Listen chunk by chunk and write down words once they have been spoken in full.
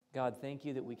God, thank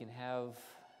you that we can have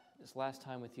this last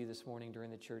time with you this morning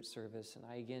during the church service. And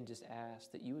I again just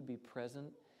ask that you would be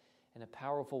present in a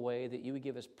powerful way, that you would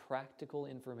give us practical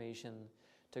information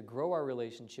to grow our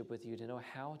relationship with you, to know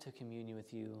how to commune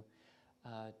with you,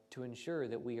 to ensure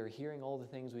that we are hearing all the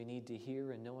things we need to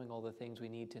hear and knowing all the things we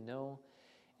need to know,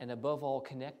 and above all,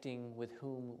 connecting with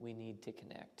whom we need to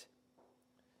connect.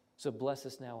 So bless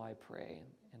us now, I pray,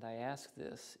 and I ask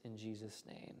this in Jesus'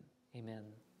 name. Amen.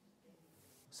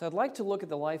 So I'd like to look at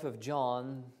the life of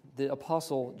John, the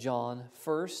Apostle John,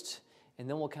 first, and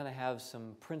then we'll kind of have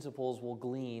some principles we'll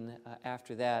glean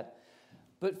after that.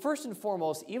 But first and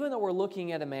foremost, even though we're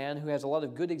looking at a man who has a lot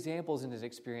of good examples in his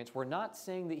experience, we're not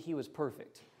saying that he was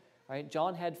perfect, right?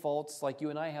 John had faults like you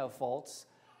and I have faults.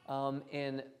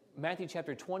 In Matthew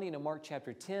chapter 20 and in Mark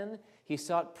chapter 10, he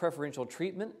sought preferential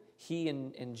treatment. He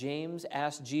and James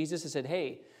asked Jesus and said,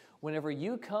 hey, whenever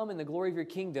you come in the glory of your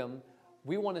kingdom,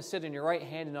 we want to sit on your right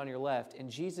hand and on your left. And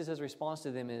Jesus' response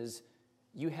to them is,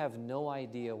 you have no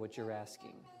idea what you're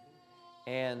asking.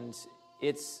 And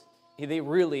they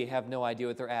really have no idea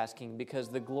what they're asking, because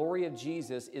the glory of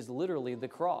Jesus is literally the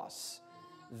cross.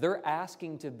 They're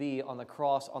asking to be on the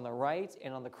cross on the right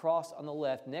and on the cross on the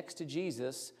left next to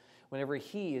Jesus whenever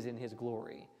he is in his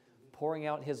glory, pouring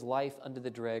out his life unto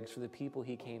the dregs for the people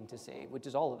he came to save, which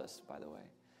is all of us, by the way.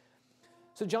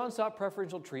 So John sought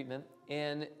preferential treatment.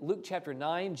 In Luke chapter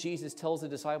 9, Jesus tells the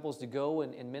disciples to go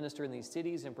and minister in these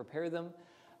cities and prepare them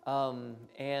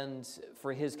and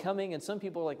for his coming. And some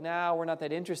people are like, nah, we're not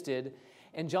that interested.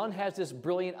 And John has this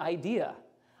brilliant idea.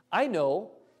 I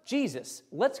know, Jesus,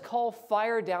 let's call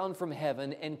fire down from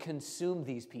heaven and consume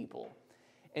these people.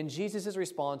 And Jesus'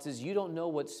 response is, you don't know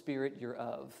what spirit you're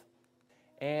of.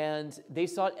 And they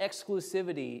sought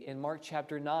exclusivity in Mark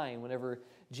chapter 9, whenever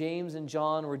James and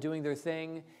John were doing their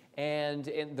thing, and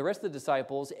the rest of the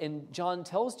disciples, and John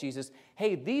tells Jesus,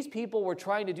 hey, these people were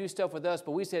trying to do stuff with us,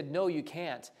 but we said, no, you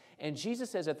can't. And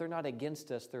Jesus says that they're not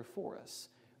against us, they're for us.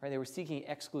 Right? They were seeking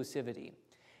exclusivity.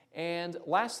 And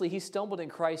lastly, he stumbled in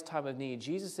Christ's time of need.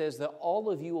 Jesus says that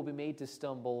all of you will be made to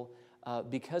stumble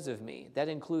because of me. That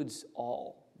includes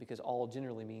all, because all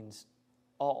generally means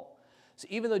all. So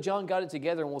even though John got it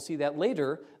together, and we'll see that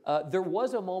later, there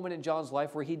was a moment in John's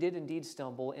life where he did indeed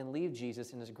stumble and leave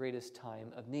Jesus in his greatest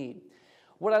time of need.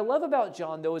 What I love about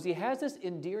John, though, is he has this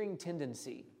endearing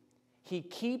tendency. He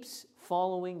keeps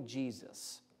following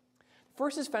Jesus.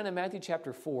 First is found in Matthew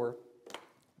chapter 4.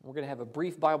 We're going to have a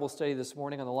brief Bible study this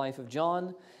morning on the life of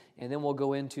John, and then we'll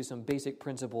go into some basic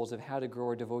principles of how to grow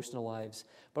our devotional lives.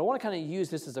 But I want to kind of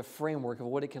use this as a framework of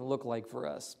what it can look like for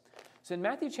us. So in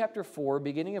Matthew chapter 4,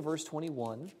 beginning of verse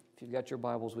 21, if you've got your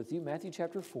Bibles with you, Matthew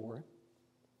chapter 4,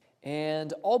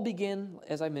 and I'll begin,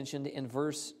 as I mentioned, in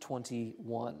verse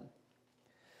 21.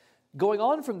 Going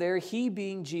on from there, he,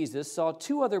 being Jesus, saw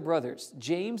two other brothers,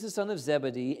 James the son of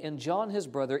Zebedee and John his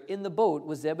brother, in the boat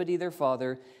with Zebedee their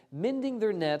father, mending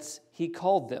their nets. He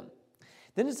called them.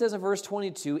 Then it says in verse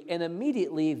 22, and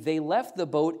immediately they left the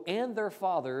boat and their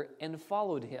father and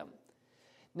followed him.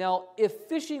 Now, if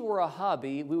fishing were a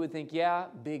hobby, we would think, yeah,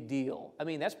 big deal. I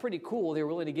mean, that's pretty cool. They were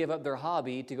willing to give up their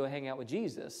hobby to go hang out with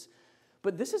Jesus.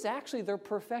 But this is actually their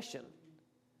profession.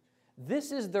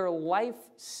 This is their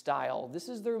lifestyle. This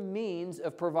is their means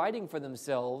of providing for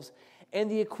themselves. And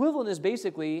the equivalent is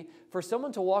basically for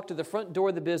someone to walk to the front door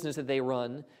of the business that they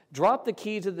run, drop the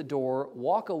keys at the door,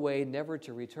 walk away, never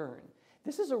to return.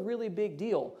 This is a really big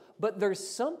deal. But there's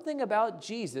something about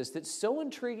Jesus that's so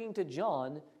intriguing to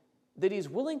John that he's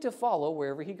willing to follow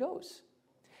wherever he goes.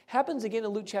 Happens again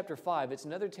in Luke chapter 5. It's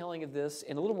another telling of this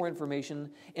and a little more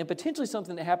information and potentially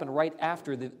something that happened right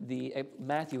after the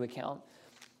Matthew account.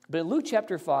 But in Luke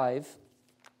chapter 5,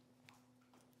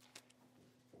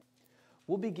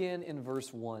 we'll begin in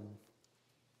verse 1.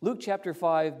 Luke chapter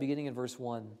 5, beginning in verse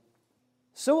 1.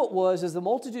 So it was, as the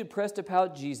multitude pressed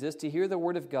about Jesus to hear the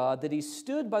word of God, that he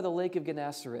stood by the lake of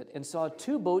Gennesaret and saw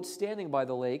two boats standing by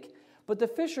the lake, but the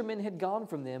fishermen had gone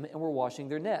from them and were washing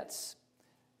their nets.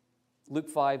 Luke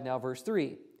 5, now verse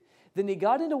 3. Then he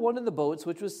got into one of the boats,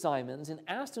 which was Simon's, and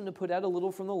asked him to put out a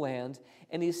little from the land,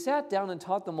 and he sat down and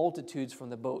taught the multitudes from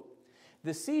the boat.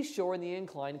 The seashore and the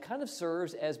incline kind of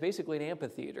serves as basically an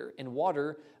amphitheater. In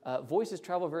water, voices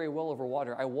travel very well over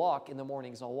water. I walk in the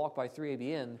mornings, and I'll walk by 3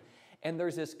 ABN, and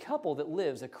there's this couple that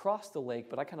lives across the lake,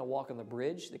 but I kind of walk on the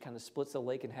bridge that kind of splits the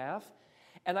lake in half.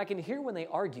 And I can hear when they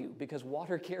argue because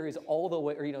water carries all the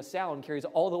way, or sound carries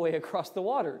all the way across the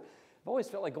water. I've always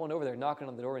felt like going over there, knocking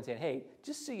on the door and saying, hey,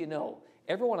 just so you know,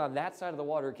 everyone on that side of the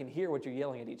water can hear what you're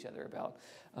yelling at each other about.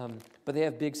 But they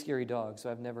have big, scary dogs,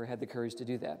 so I've never had the courage to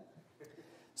do that.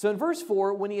 So in verse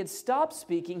 4, when he had stopped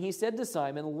speaking, he said to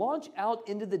Simon, "Launch out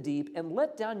into the deep and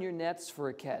let down your nets for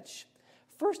a catch."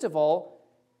 First of all,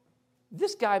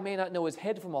 this guy may not know his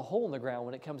head from a hole in the ground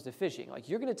when it comes to fishing. Like,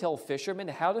 you're going to tell fishermen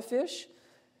how to fish?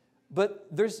 But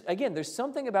there's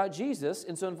something about Jesus.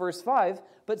 And so in verse 5,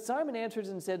 but Simon answered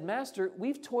and said, "Master,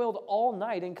 we've toiled all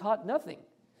night and caught nothing.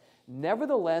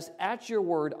 Nevertheless, at your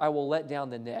word, I will let down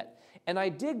the net." And I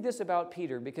dig this about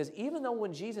Peter, because even though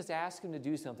when Jesus asks him to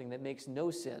do something that makes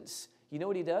no sense, you know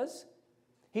what he does?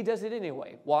 He does it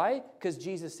anyway. Why? Because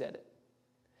Jesus said it.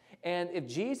 And if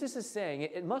Jesus is saying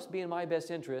it, it must be in my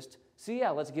best interest. So yeah,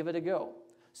 let's give it a go.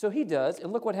 So he does,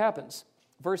 and look what happens.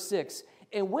 Verse 6,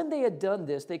 and when they had done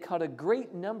this, they caught a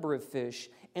great number of fish,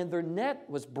 and their net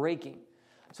was breaking.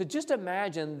 So just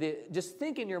imagine, just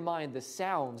think in your mind the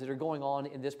sounds that are going on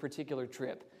in this particular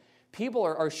trip. People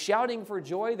are shouting for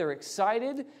joy. They're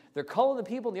excited. They're calling the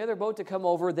people in the other boat to come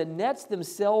over. The nets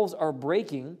themselves are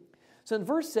breaking. So in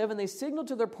verse 7, they signaled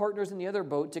to their partners in the other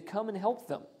boat to come and help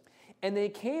them. And they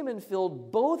came and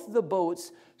filled both the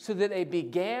boats so that they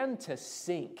began to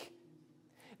sink.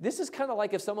 This is kind of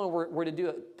like if someone were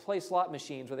to play slot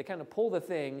machines, where they kind of pull the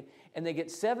thing and they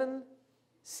get 7,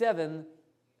 7,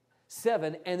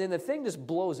 7, and then the thing just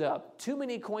blows up. Too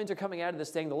many coins are coming out of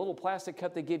this thing. The little plastic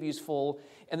cup they give you is full,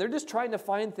 and they're just trying to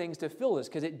find things to fill this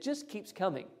because it just keeps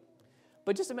coming.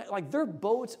 But just imagine, like, their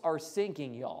boats are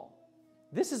sinking, y'all.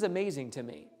 This is amazing to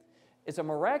me. It's a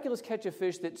miraculous catch of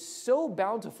fish that's so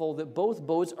bountiful that both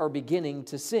boats are beginning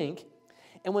to sink.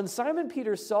 And when Simon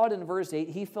Peter saw it in verse 8,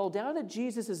 he fell down at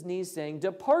Jesus' knees, saying,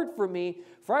 "Depart from me,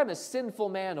 for I am a sinful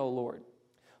man, O Lord."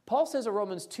 Paul says in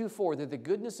Romans 2:4 that the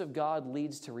goodness of God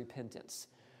leads to repentance,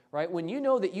 right? When you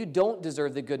know that you don't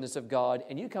deserve the goodness of God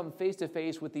and you come face to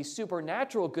face with the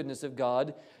supernatural goodness of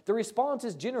God, the response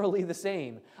is generally the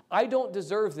same. I don't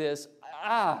deserve this.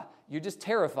 You're just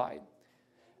terrified.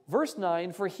 Verse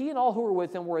 9, for he and all who were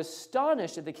with him were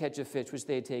astonished at the catch of fish which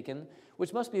they had taken,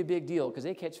 which must be a big deal because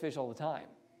they catch fish all the time.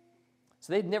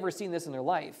 So they'd never seen this in their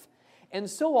life. And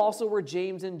so also were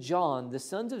James and John, the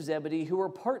sons of Zebedee, who were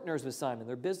partners with Simon,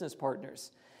 their business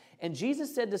partners. And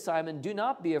Jesus said to Simon, "Do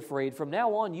not be afraid. From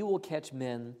now on you will catch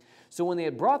men." So when they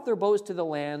had brought their boats to the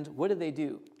land, what did they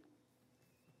do?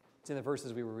 It's in the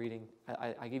verses we were reading.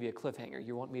 I gave you a cliffhanger.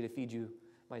 You want me to feed you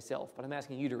myself, but I'm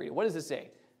asking you to read it. What does it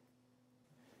say?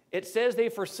 It says they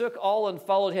forsook all and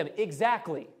followed him.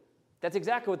 Exactly. That's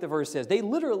exactly what the verse says. They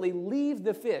literally leave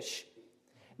the fish.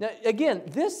 Now, again,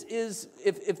 this is,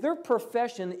 if their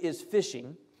profession is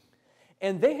fishing,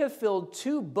 and they have filled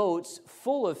 2 boats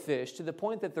full of fish to the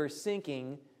point that they're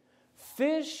sinking,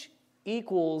 fish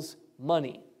equals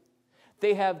money.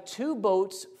 They have 2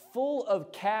 boats full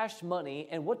of cash money,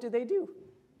 and what do?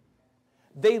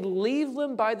 They leave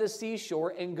them by the seashore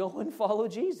and go and follow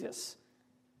Jesus.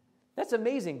 That's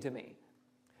amazing to me.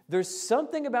 There's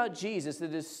something about Jesus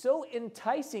that is so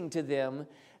enticing to them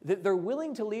that they're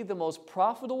willing to leave the most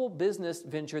profitable business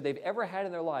venture they've ever had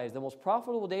in their lives, the most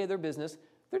profitable day of their business.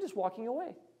 They're just walking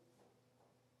away.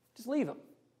 Just leave them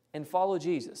and follow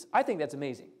Jesus. I think that's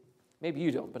amazing. Maybe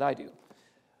you don't, but I do.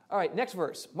 All right, next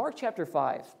verse. Mark chapter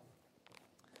 5.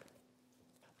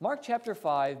 Mark chapter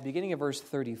 5, beginning of verse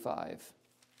 35.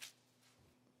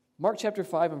 Mark chapter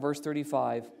 5 and verse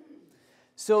 35.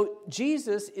 So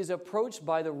Jesus is approached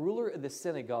by the ruler of the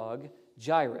synagogue,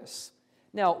 Jairus.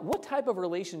 Now, what type of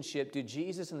relationship do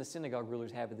Jesus and the synagogue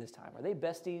rulers have at this time? Are they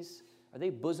besties? Are they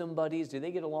bosom buddies? Do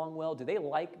they get along well? Do they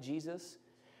like Jesus?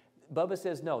 Bubba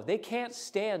says no. They can't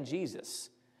stand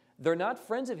Jesus. They're not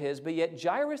friends of his, but yet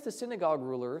Jairus, the synagogue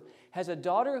ruler, has a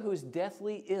daughter who's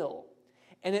deathly ill.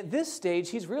 And at this stage,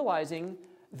 he's realizing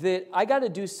that I got to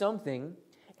do something.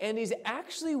 And he's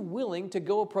actually willing to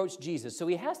go approach Jesus. So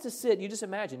he has to sit, you just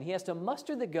imagine, he has to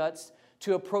muster the guts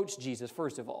to approach Jesus,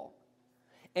 first of all.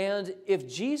 And if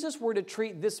Jesus were to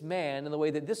treat this man in the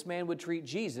way that this man would treat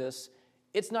Jesus,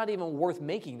 it's not even worth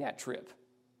making that trip.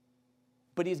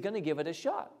 But he's going to give it a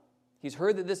shot. He's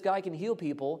heard that this guy can heal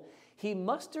people. He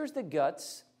musters the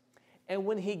guts, and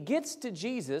when he gets to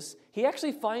Jesus, he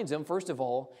actually finds him, first of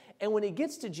all. And when he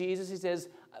gets to Jesus, he says,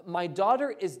 "My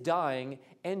daughter is dying,"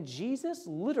 and Jesus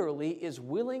literally is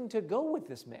willing to go with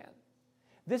this man.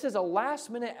 This is a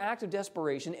last-minute act of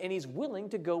desperation, and he's willing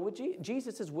to go with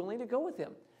Jesus is willing to go with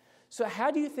him. So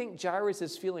how do you think Jairus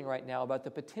is feeling right now about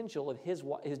the potential of his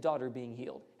daughter being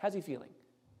healed? How's he feeling?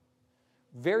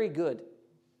 Very good.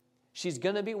 She's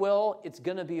going to be well. It's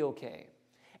going to be okay.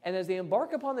 And as they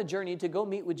embark upon the journey to go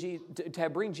meet with to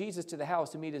bring Jesus to the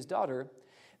house to meet his daughter,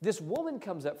 this woman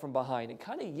comes up from behind and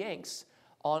kind of yanks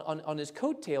on his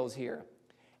coattails here.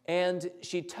 And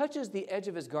she touches the edge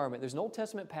of his garment. There's an Old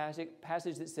Testament passage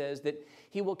that says that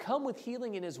he will come with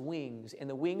healing in his wings, and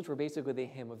the wings were basically the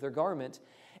hem of their garment.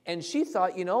 And she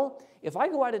thought, if I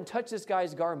go out and touch this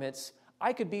guy's garments,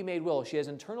 I could be made well. She has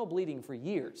internal bleeding for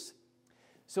years.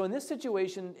 So in this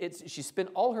situation, she spent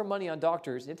all her money on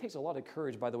doctors. It takes a lot of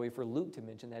courage, by the way, for Luke to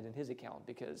mention that in his account,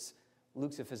 because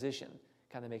Luke's a physician.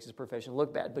 Kind of makes his profession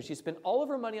look bad. But she spent all of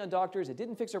her money on doctors. It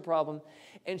didn't fix her problem.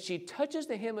 And she touches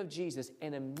the hem of Jesus,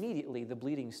 and immediately the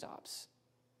bleeding stops.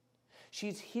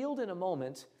 She's healed in a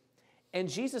moment, and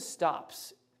Jesus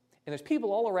stops. And there's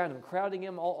people all around him, crowding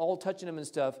him, all touching him and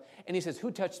stuff. And he says,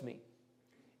 "Who touched me?"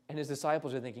 And his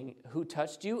disciples are thinking, "Who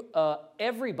touched you?"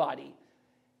 Everybody.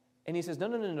 And he says,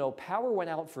 No. Power went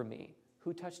out from me.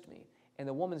 Who touched me? And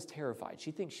the woman's terrified.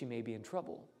 She thinks she may be in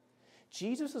trouble.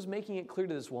 Jesus is making it clear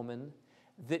to this woman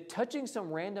that touching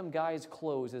some random guy's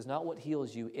clothes is not what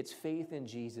heals you. It's faith in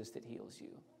Jesus that heals you.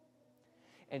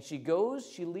 And she goes,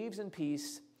 she leaves in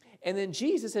peace. And then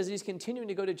Jesus, as he's continuing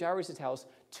to go to Jairus' house,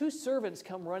 2 servants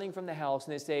come running from the house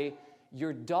and they say,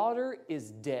 "Your daughter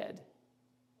is dead.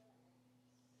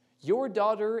 Your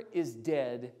daughter is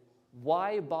dead.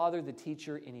 Why bother the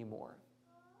teacher anymore?"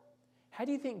 How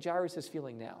do you think Jairus is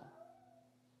feeling now?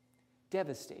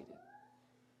 Devastated.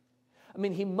 I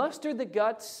mean, he mustered the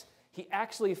guts. He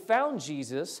actually found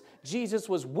Jesus. Jesus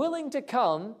was willing to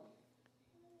come.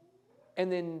 And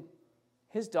then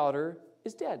his daughter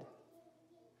is dead.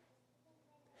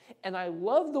 And I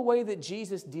love the way that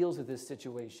Jesus deals with this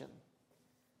situation.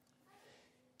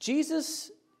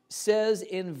 Jesus says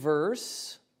in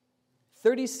verse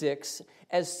 36,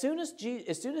 as soon as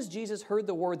Jesus heard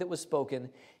the word that was spoken,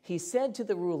 he said to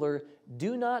the ruler,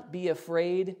 "Do not be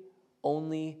afraid,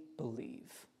 only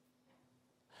believe."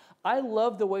 I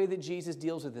love the way that Jesus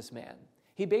deals with this man.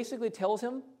 He basically tells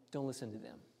him, don't listen to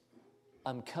them.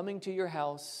 I'm coming to your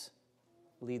house.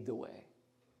 Lead the way.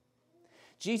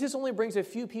 Jesus only brings a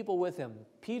few people with him,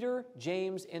 Peter,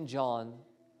 James, and John.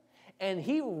 And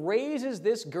he raises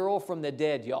this girl from the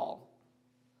dead, y'all.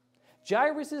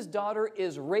 Jairus' daughter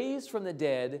is raised from the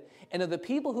dead, and of the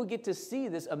people who get to see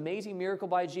this amazing miracle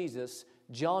by Jesus,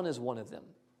 John is one of them.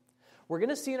 We're going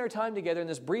to see in our time together in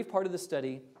this brief part of the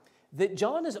study that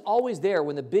John is always there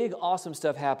when the big, awesome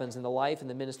stuff happens in the life and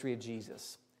the ministry of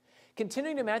Jesus.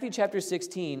 Continuing to Matthew chapter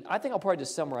 16, I think I'll probably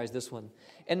just summarize this one.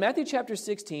 In Matthew chapter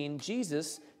 16,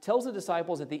 Jesus tells the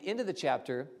disciples at the end of the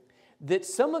chapter that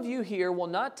some of you here will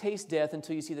not taste death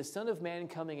until you see the Son of Man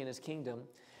coming in his kingdom.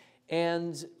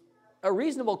 And a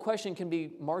reasonable question can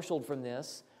be marshaled from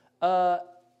this.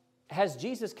 Has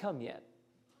Jesus come yet?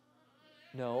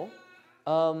 No.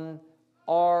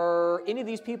 Are any of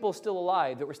these people still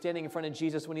alive that were standing in front of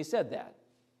Jesus when he said that?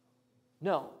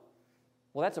 No.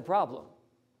 Well, that's a problem.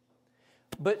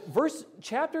 But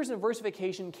chapters and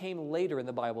versification came later in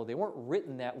the Bible. They weren't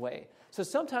written that way. So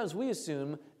sometimes we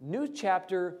assume new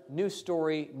chapter, new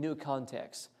story, new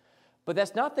context. But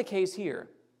that's not the case here.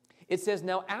 It says,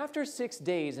 now after 6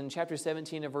 days in chapter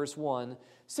 17 and verse 1,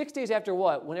 6 days after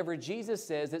what? Whenever Jesus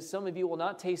says that some of you will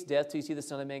not taste death till you see the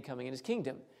Son of Man coming in his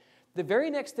kingdom. The very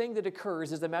next thing that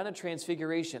occurs is the Mount of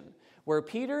Transfiguration, where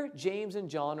Peter, James, and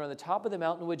John are on the top of the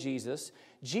mountain with Jesus.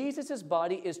 Jesus'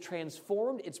 body is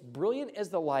transformed. It's brilliant as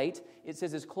the light. It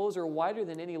says his clothes are whiter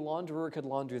than any launderer could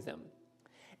launder them.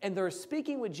 And they're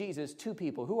speaking with Jesus, 2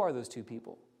 people. Who are those 2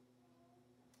 people?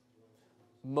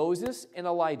 Moses and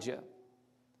Elijah.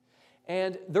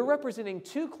 And they're representing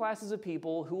 2 classes of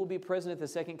people who will be present at the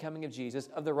second coming of Jesus,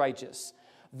 of the righteous.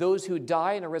 Those who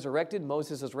die and are resurrected.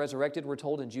 Moses is resurrected, we're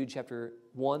told in Jude chapter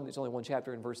 1. There's only one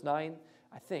chapter in verse 9,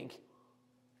 I think.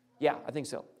 Yeah, I think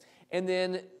so. And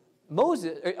then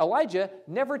Elijah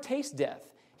never tastes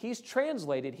death. He's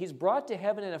translated. He's brought to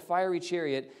heaven in a fiery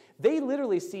chariot. They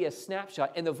literally see a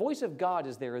snapshot, and the voice of God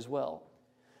is there as well.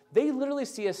 They literally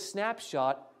see a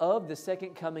snapshot of the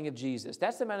second coming of Jesus.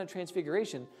 That's the Mount of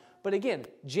Transfiguration. But again,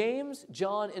 James,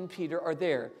 John, and Peter are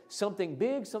there. Something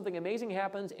big, something amazing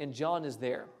happens, and John is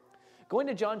there. Going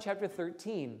to John chapter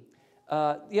 13.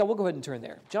 We'll go ahead and turn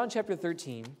there. John chapter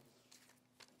 13,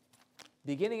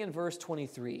 beginning in verse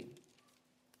 23.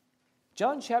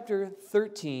 John chapter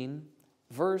 13,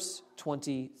 verse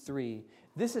 23.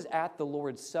 This is at the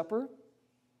Lord's Supper.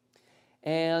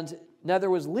 And now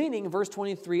there was leaning, verse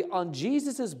 23, on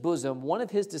Jesus' bosom, one of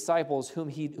his disciples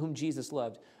whom Jesus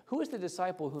loved. Who is the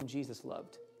disciple whom Jesus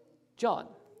loved? John.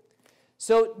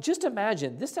 So just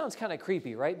imagine, this sounds kind of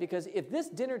creepy, right? Because if this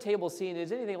dinner table scene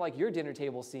is anything like your dinner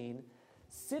table scene,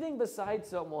 sitting beside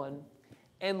someone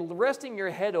and resting your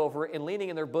head over and leaning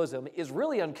in their bosom is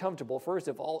really uncomfortable, first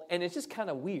of all, and it's just kind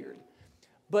of weird.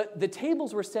 But the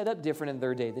tables were set up different in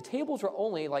their day. The tables were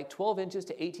only like 12 inches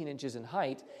to 18 inches in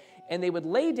height, and they would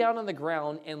lay down on the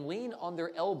ground and lean on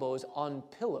their elbows on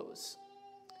pillows.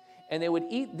 And they would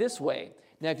eat this way.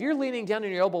 Now, if you're leaning down on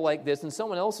your elbow like this and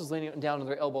someone else is leaning down on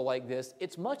their elbow like this,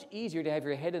 it's much easier to have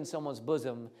your head in someone's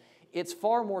bosom. It's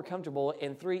far more comfortable,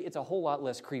 and 3, it's a whole lot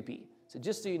less creepy. So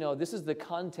just so you know, this is the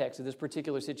context of this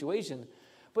particular situation.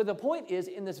 But the point is,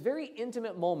 in this very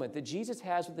intimate moment that Jesus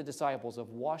has with the disciples of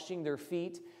washing their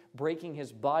feet, breaking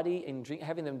his body, and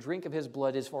having them drink of his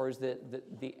blood as far as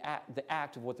the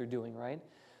act of what they're doing, right?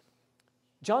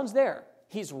 John's there.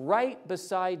 He's right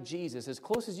beside Jesus, as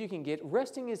close as you can get,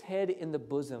 resting his head in the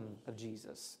bosom of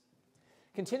Jesus.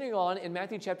 Continuing on in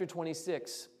Matthew chapter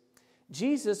 26,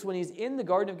 Jesus, when he's in the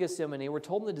Garden of Gethsemane, we're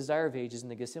told in the Desire of Ages in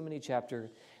the Gethsemane chapter,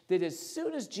 that as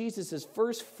soon as Jesus'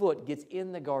 first foot gets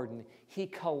in the garden, he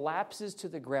collapses to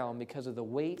the ground because of the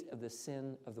weight of the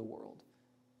sin of the world.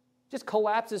 Just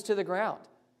collapses to the ground.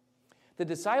 The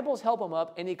disciples help him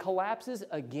up, and he collapses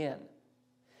again.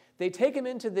 They take him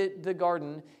into the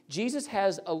garden. Jesus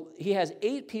has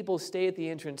 8 people stay at the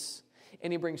entrance,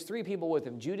 and he brings 3 people with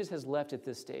him. Judas has left at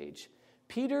this stage.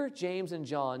 Peter, James, and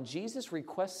John, Jesus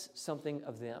requests something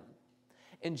of them.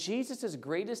 In Jesus'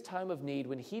 greatest time of need,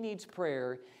 when he needs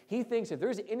prayer, he thinks if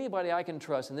there's anybody I can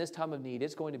trust in this time of need,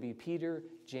 it's going to be Peter,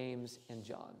 James, and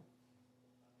John.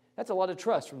 That's a lot of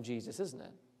trust from Jesus, isn't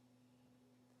it?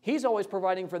 He's always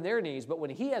providing for their needs, but when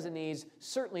he has a need,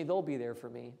 certainly they'll be there for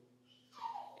me.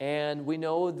 And we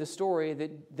know the story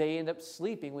that they end up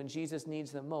sleeping when Jesus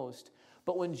needs them most.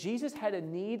 But when Jesus had a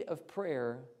need of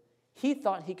prayer, he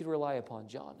thought he could rely upon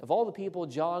John. Of all the people,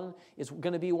 John is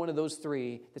going to be one of those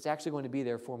 3 that's actually going to be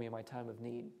there for me in my time of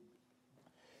need.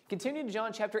 Continuing to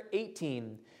John chapter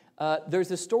 18, there's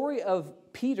the story of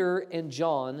Peter and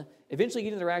John eventually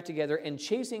getting their act together and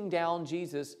chasing down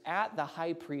Jesus at the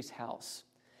high priest's house.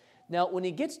 Now, when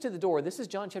he gets to the door, this is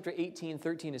John chapter 18,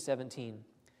 13 to 17.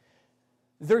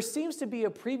 There seems to be a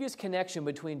previous connection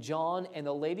between John and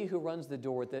the lady who runs the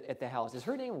door at the house. Is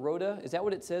her name Rhoda? Is that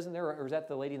what it says in there? Or is that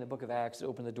the lady in the book of Acts that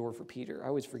opened the door for Peter? I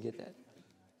always forget that.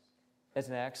 That's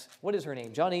in Acts. What is her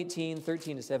name? John 18,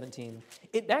 13 to 17.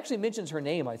 It actually mentions her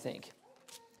name, I think,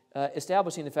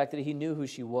 establishing the fact that he knew who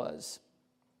she was.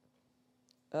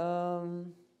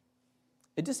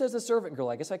 It just says the servant girl.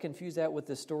 I guess I confused that with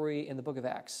the story in the book of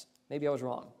Acts. Maybe I was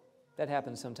wrong. That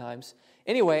happens sometimes.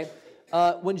 Anyway,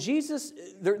 when Jesus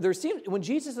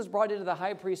is brought into the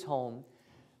high priest's home,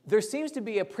 there seems to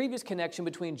be a previous connection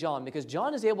between John, because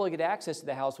John is able to get access to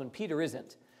the house when Peter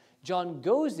isn't. John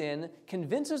goes in,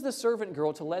 convinces the servant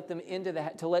girl to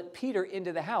let Peter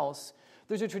into the house.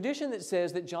 There's a tradition that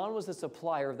says that John was the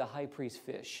supplier of the high priest's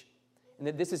fish, and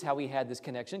that this is how he had this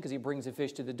connection, because he brings a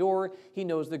fish to the door, he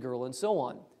knows the girl, and so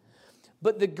on.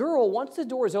 But the girl, once the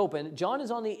door is open, John is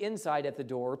on the inside at the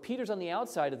door, Peter's on the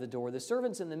outside of the door, the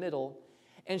servant's in the middle,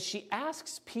 and she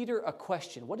asks Peter a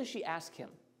question. What does she ask him?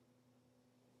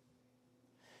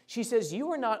 She says,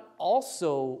 "You are not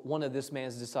also one of this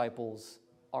man's disciples,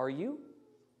 are you?"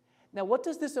 Now, what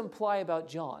does this imply about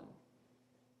John?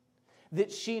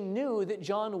 That she knew that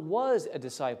John was a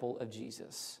disciple of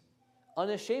Jesus.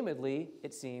 Unashamedly,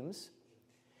 it seems.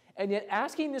 And yet,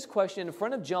 asking this question in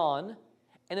front of John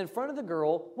and in front of the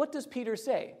girl, what does Peter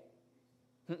say?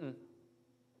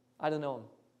 I don't know him.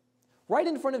 Right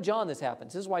in front of John this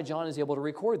happens. This is why John is able to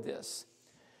record this.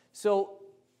 So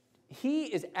he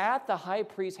is at the high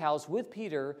priest's house with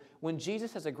Peter when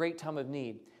Jesus has a great time of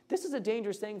need. This is a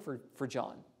dangerous thing for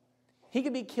John. He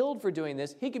could be killed for doing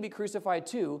this. He could be crucified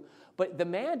too. But the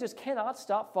man just cannot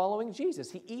stop following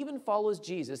Jesus. He even follows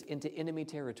Jesus into enemy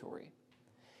territory.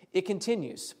 It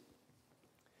continues.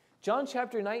 John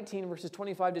chapter 19, verses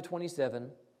 25 to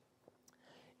 27,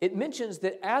 it mentions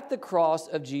that at the cross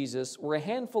of Jesus were a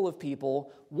handful of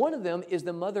people. One of them is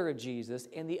the mother of Jesus,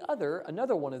 and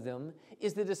another one of them,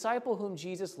 is the disciple whom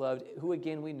Jesus loved, who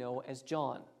again we know as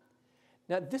John.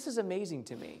 Now, this is amazing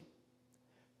to me.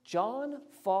 John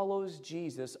follows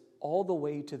Jesus all the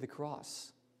way to the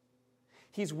cross.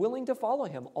 He's willing to follow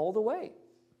him all the way.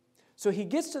 So he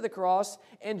gets to the cross,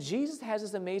 and Jesus has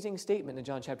this amazing statement in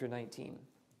John chapter 19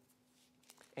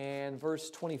 and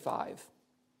verse 25.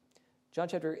 John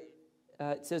chapter,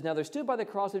 it says, "Now there stood by the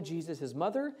cross of Jesus his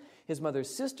mother's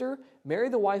sister, Mary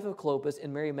the wife of Clopas,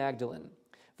 and Mary Magdalene."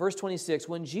 Verse 26,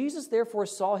 "When Jesus therefore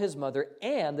saw his mother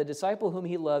and the disciple whom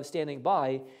he loved standing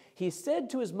by, he said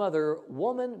to his mother,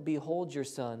 'Woman, behold your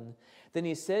son.' Then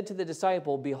he said to the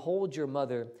disciple, 'Behold your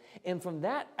mother.' And from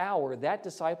that hour, that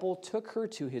disciple took her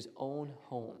to his own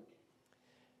home."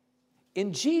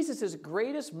 In Jesus'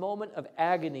 greatest moment of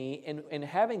agony and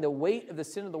having the weight of the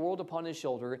sin of the world upon his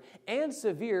shoulder and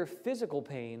severe physical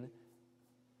pain,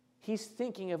 he's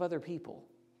thinking of other people.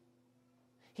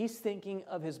 He's thinking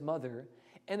of his mother.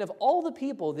 And of all the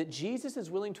people that Jesus is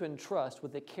willing to entrust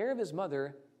with the care of his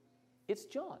mother, it's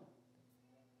John.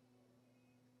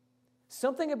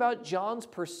 Something about John's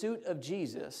pursuit of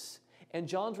Jesus and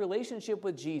John's relationship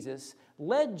with Jesus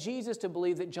led Jesus to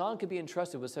believe that John could be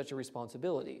entrusted with such a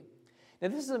responsibility. Now,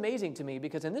 this is amazing to me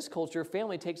because in this culture,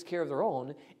 family takes care of their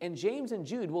own, and James and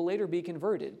Jude will later be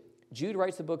converted. Jude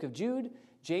writes the book of Jude,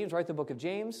 James writes the book of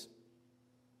James,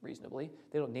 reasonably.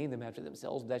 They don't name them after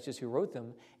themselves, but that's just who wrote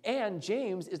them. And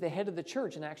James is the head of the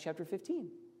church in Acts chapter 15.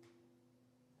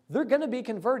 They're going to be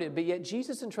converted, but yet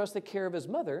Jesus entrusts the care of his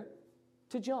mother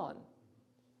to John.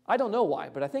 I don't know why,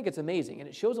 but I think it's amazing, and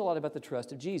it shows a lot about the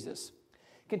trust of Jesus.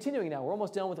 Continuing now, we're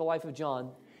almost done with the life of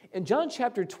John. In John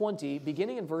chapter 20,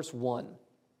 beginning in verse 1,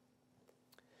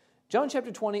 John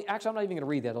chapter 20, actually I'm not even going to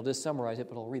read that, I'll just summarize it,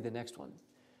 but I'll read the next one.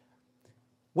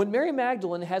 When Mary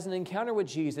Magdalene has an encounter with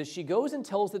Jesus, she goes and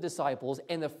tells the disciples,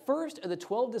 and the first of the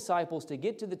 12 disciples to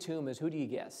get to the tomb is, who do you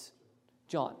guess?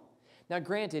 John. Now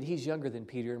granted, he's younger than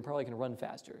Peter and probably can run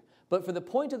faster, but for the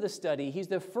point of the study, he's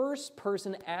the first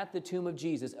person at the tomb of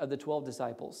Jesus of the 12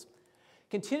 disciples.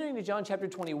 Continuing to John chapter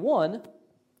 21,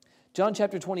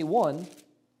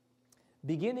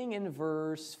 beginning in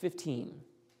verse 15.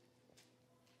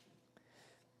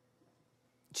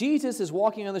 Jesus is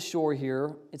walking on the shore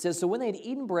here. It says, so when they had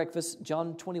eaten breakfast,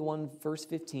 John 21, verse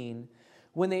 15,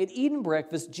 when they had eaten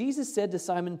breakfast, Jesus said to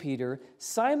Simon Peter,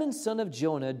 Simon, son of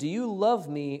Jonah, do you love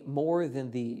me more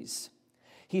than these?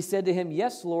 He said to him,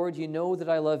 yes, Lord, you know that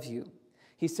I love you.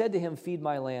 He said to him, feed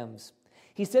my lambs.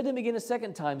 He said to him again a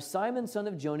second time, Simon, son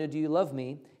of Jonah, do you love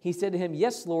me? He said to him,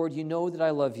 yes, Lord, you know that I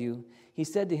love you. He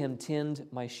said to him, tend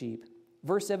my sheep.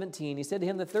 Verse 17, he said to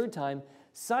him the third time,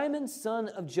 Simon, son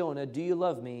of Jonah, do you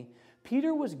love me?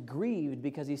 Peter was grieved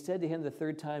because he said to him the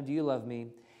third time, do you love me?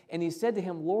 And he said to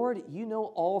him, Lord, you know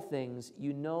all things.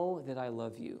 You know that I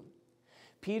love you.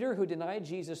 Peter, who denied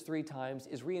Jesus 3 times,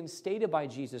 is reinstated by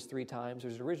Jesus 3 times.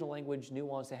 There's original language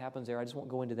nuance that happens there. I just won't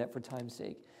go into that for time's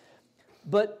sake.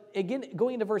 But again,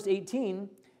 going into verse 18,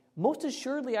 most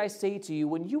assuredly I say to you,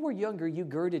 when you were younger, you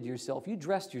girded yourself, you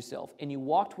dressed yourself, and you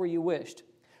walked where you wished.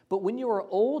 But when you are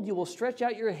old, you will stretch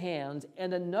out your hands,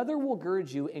 and another will gird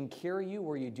you and carry you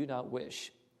where you do not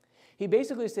wish. He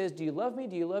basically says, do you love me?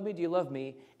 Do you love me? Do you love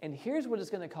me? And here's what it's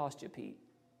going to cost you, Pete.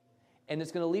 And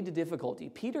it's going to lead to difficulty.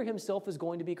 Peter himself is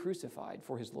going to be crucified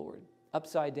for his Lord,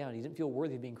 upside down. He didn't feel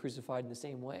worthy of being crucified in the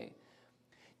same way.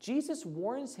 Jesus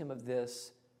warns him of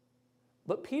this,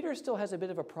 but Peter still has a bit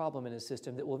of a problem in his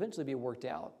system that will eventually be worked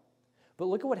out. But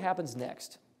look at what happens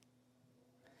next.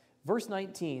 Verse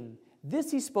 19,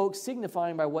 this he spoke,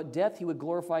 signifying by what death he would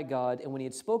glorify God. And when he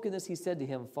had spoken this, he said to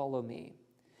him, follow me.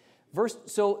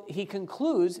 So he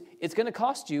concludes, it's going to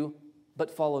cost you, but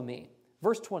follow me.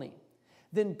 Verse 20,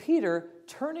 then Peter,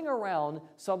 turning around,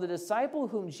 saw the disciple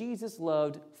whom Jesus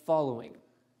loved following.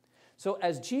 So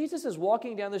as Jesus is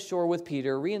walking down the shore with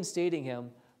Peter, reinstating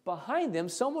him, behind them,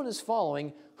 someone is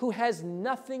following who has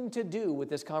nothing to do with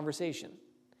this conversation.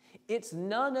 It's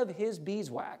none of his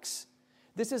beeswax.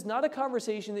 This is not a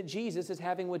conversation that Jesus is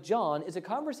having with John. It's a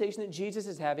conversation that Jesus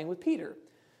is having with Peter.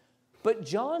 But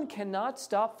John cannot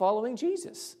stop following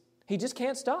Jesus. He just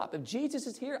can't stop. If Jesus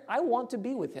is here, I want to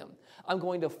be with him. I'm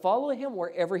going to follow him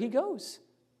wherever he goes.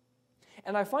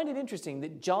 And I find it interesting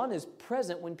that John is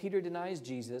present when Peter denies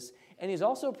Jesus, and he's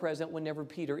also present whenever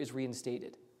Peter is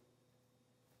reinstated.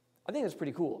 I think that's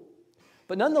pretty cool.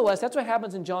 But nonetheless, that's what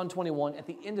happens in John 21 at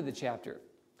the end of the chapter.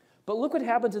 But look what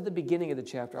happens at the beginning of the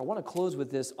chapter. I want to close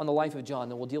with this on the life of John,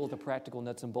 then we'll deal with the practical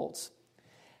nuts and bolts.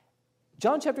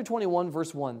 John chapter 21,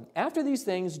 verse 1. After these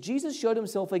things, Jesus showed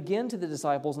himself again to the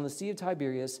disciples on the Sea of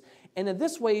Tiberias, and in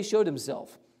this way he showed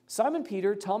himself. Simon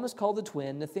Peter, Thomas called the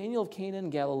twin, Nathanael of Cana in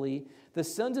Galilee, the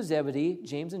sons of Zebedee,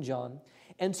 James and John,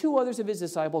 and 2 others of his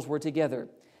disciples were together.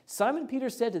 Simon Peter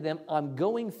said to them, I'm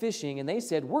going fishing, and they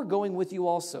said, we're going with you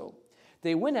also.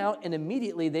 They went out, and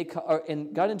immediately they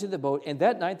got into the boat, and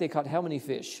that night they caught how many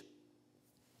fish?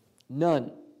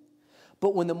 None.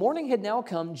 But when the morning had now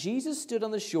come, Jesus stood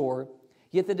on the shore,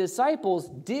 yet the disciples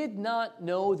did not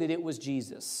know that it was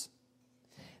Jesus.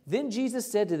 Then Jesus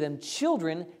said to them,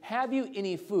 children, have you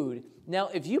any food? Now,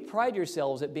 if you pride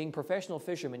yourselves at being professional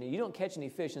fishermen and you don't catch any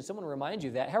fish, and someone reminds you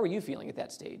of that, how are you feeling at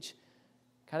that stage?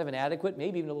 Kind of inadequate,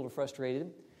 maybe even a little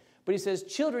frustrated. But he says,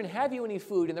 children, have you any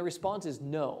food? And the response is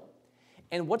no.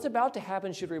 And what's about to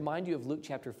happen should remind you of Luke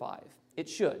chapter 5. It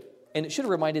should. And it should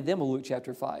have reminded them of Luke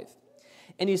chapter 5.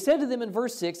 And he said to them in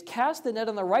verse 6, cast the net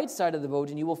on the right side of the boat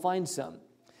and you will find some.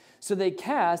 So they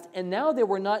cast, and now they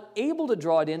were not able to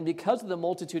draw it in because of the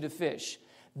multitude of fish.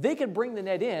 They could bring the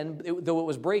net in, though it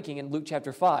was breaking in Luke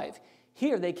chapter 5.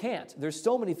 Here they can't. There's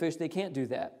so many fish, they can't do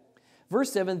that.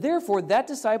 Verse 7, therefore that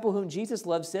disciple whom Jesus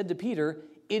loved said to Peter,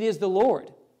 it is the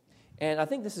Lord. And I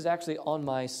think this is actually on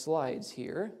my slides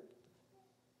here.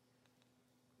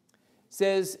 It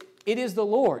says, it is the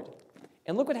Lord.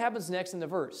 And look what happens next in the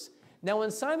verse. Now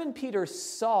when Simon Peter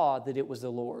saw that it was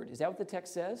the Lord, is that what the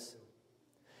text says?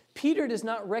 Peter does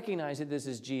not recognize that this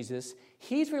is Jesus.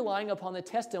 He's relying upon the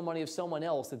testimony of someone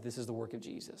else that this is the work of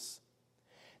Jesus.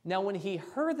 Now, when he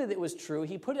heard that it was true,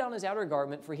 he put on his outer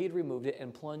garment, for he had removed it,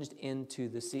 and plunged into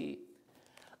the sea.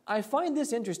 I find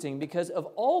this interesting because of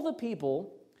all the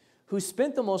people who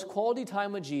spent the most quality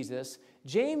time with Jesus,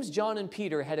 James, John, and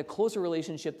Peter had a closer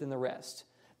relationship than the rest.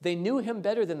 They knew him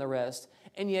better than the rest,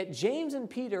 and yet James and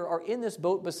Peter are in this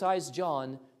boat besides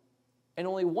John, and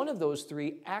only one of those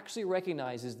three actually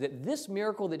recognizes that this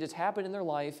miracle that just happened in their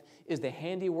life is the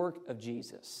handiwork of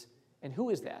Jesus. And who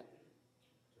is that?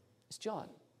 It's John.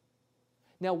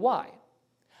 Now, why?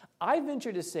 I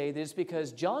venture to say that it's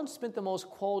because John spent the most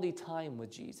quality time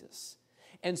with Jesus.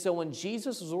 And so when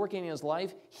Jesus was working in his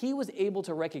life, he was able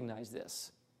to recognize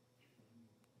this.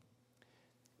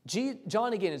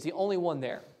 John, again, is the only one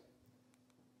there.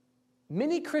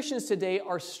 Many Christians today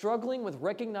are struggling with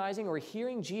recognizing or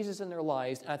hearing Jesus in their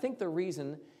lives, and I think the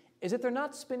reason is that they're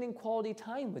not spending quality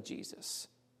time with Jesus.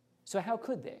 So how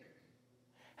could they?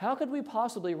 How could we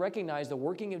possibly recognize the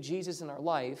working of Jesus in our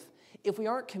life if we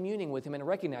aren't communing with him and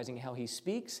recognizing how he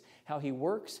speaks, how he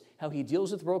works, how he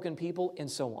deals with broken people,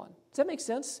 and so on? Does that make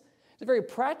sense? It's a very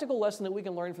practical lesson that we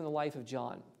can learn from the life of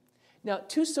John. Now,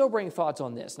 two sobering thoughts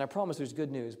on this, and I promise there's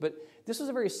good news, but this was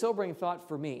a very sobering thought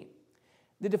for me.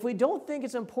 That if we don't think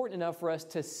it's important enough for us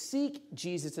to seek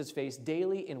Jesus' face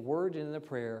daily in word and in the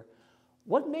prayer,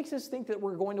 what makes us think that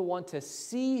we're going to want to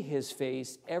see his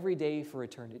face every day for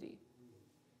eternity?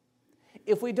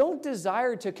 If we don't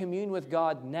desire to commune with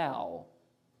God now,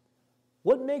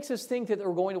 what makes us think that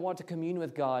we're going to want to commune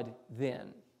with God then?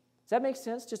 Does that make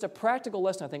sense? Just a practical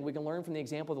lesson I think we can learn from the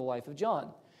example of the life of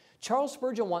John. Charles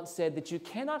Spurgeon once said that you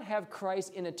cannot have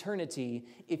Christ in eternity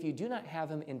if you do not have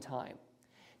him in time.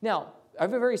 Now, I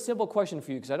have a very simple question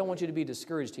for you because I don't want you to be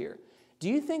discouraged here. Do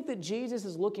you think that Jesus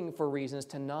is looking for reasons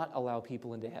to not allow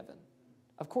people into heaven?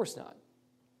 Of course not.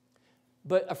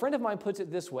 But a friend of mine puts it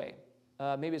this way.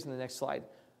 Maybe it's in the next slide.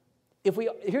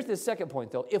 Here's the second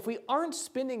point, though. If we aren't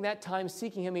spending that time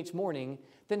seeking him each morning,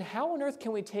 then how on earth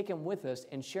can we take him with us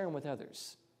and share him with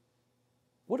others?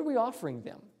 What are we offering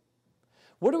them?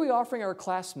 What are we offering our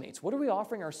classmates? What are we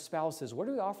offering our spouses? What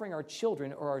are we offering our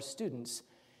children or our students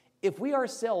if we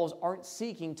ourselves aren't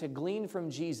seeking to glean from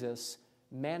Jesus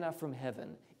manna from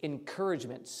heaven,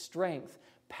 encouragement, strength,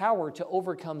 power to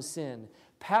overcome sin,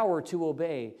 power to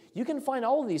obey? You can find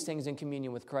all of these things in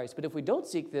communion with Christ, but if we don't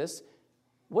seek this,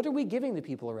 what are we giving the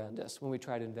people around us when we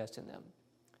try to invest in them?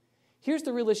 Here's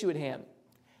the real issue at hand.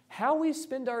 How we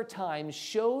spend our time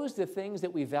shows the things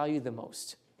that we value the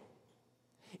most.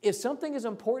 If something is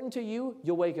important to you,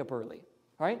 you'll wake up early.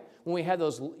 Right? When we had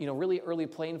those really early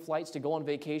plane flights to go on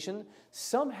vacation,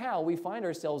 somehow we find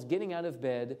ourselves getting out of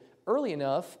bed early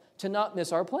enough to not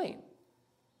miss our plane.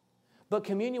 But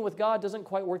communion with God doesn't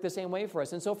quite work the same way for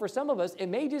us. And so for some of us, it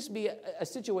may just be a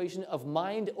situation of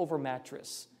mind over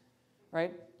mattress.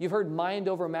 Right? You've heard mind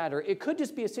over matter. It could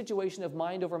just be a situation of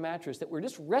mind over mattress, that we're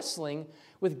just wrestling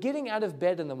with getting out of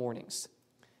bed in the mornings.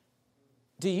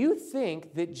 Do you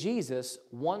think that Jesus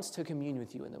wants to commune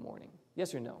with you in the morning?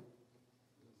 Yes or no?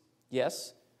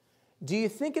 Yes. Do you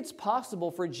think it's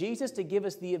possible for Jesus to give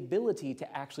us the ability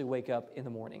to actually wake up in the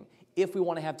morning if we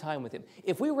want to have time with him?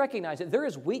 If we recognize that there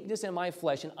is weakness in my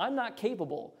flesh and I'm not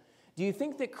capable, do you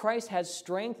think that Christ has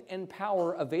strength and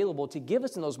power available to give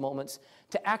us in those moments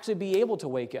to actually be able to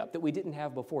wake up that we didn't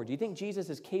have before? Do you think Jesus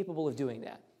is capable of doing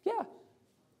that? Yeah.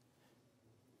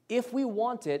 If we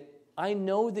want it, I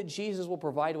know that Jesus will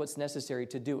provide what's necessary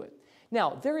to do it.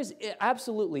 Now, there is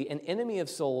absolutely an enemy of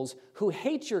souls who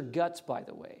hates your guts, by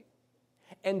the way,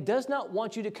 and does not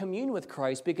want you to commune with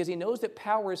Christ because he knows that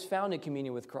power is found in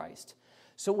communion with Christ.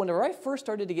 So whenever I first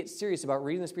started to get serious about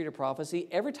reading the Spirit of Prophecy,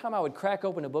 every time I would crack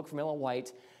open a book from Ellen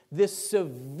White, this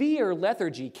severe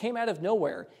lethargy came out of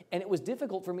nowhere, and it was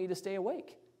difficult for me to stay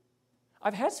awake.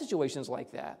 I've had situations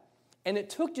like that, and it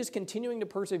took just continuing to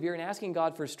persevere and asking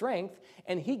God for strength,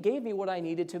 and he gave me what I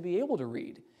needed to be able to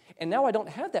read. And now I don't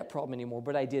have that problem anymore,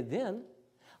 but I did then.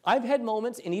 I've had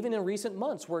moments, and even in recent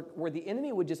months, where the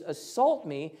enemy would just assault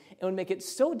me and would make it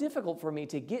so difficult for me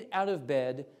to get out of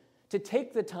bed, to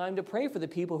take the time to pray for the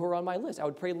people who are on my list. I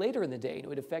would pray later in the day, and it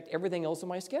would affect everything else on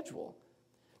my schedule.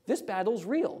 This battle's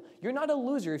real. You're not a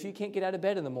loser if you can't get out of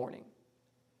bed in the morning.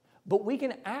 But we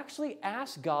can actually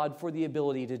ask God for the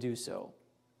ability to do so.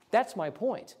 That's my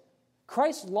point.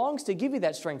 Christ longs to give you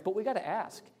that strength, but we got to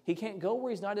ask. He can't go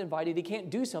where he's not invited. He can't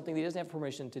do something that he doesn't have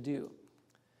permission to do.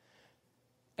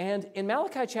 And in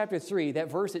Malachi chapter 3,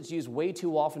 that verse that's used way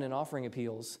too often in offering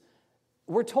appeals,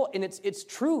 we're told, and it's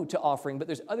true to offering, but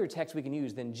there's other texts we can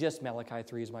use than just Malachi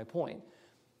 3 is my point.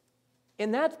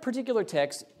 In that particular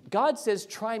text, God says,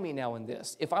 try me now in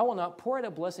this, if I will not pour out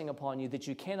a blessing upon you that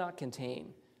you cannot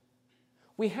contain.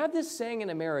 We have this saying in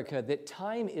America that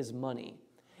time is money,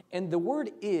 and the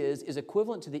word is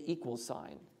equivalent to the equal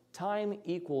sign. Time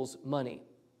equals money.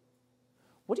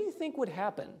 What do you think would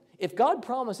happen if God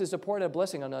promises to pour out a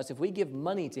blessing on us, if we give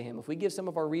money to him, if we give some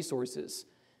of our resources,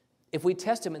 if we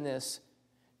test him in this?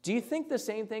 Do you think the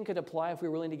same thing could apply if we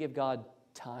were willing to give God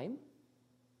time?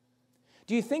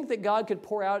 Do you think that God could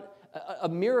pour out a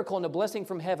miracle and a blessing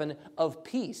from heaven of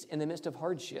peace in the midst of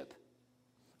hardship,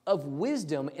 of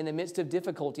wisdom in the midst of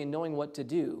difficulty and knowing what to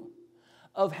do,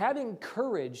 of having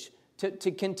courage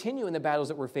to continue in the battles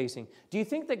that we're facing? Do you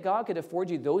think that God could afford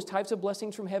you those types of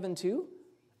blessings from heaven too?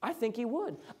 I think he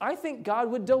would. I think God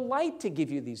would delight to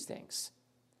give you these things.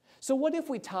 So what if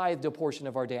we tithed a portion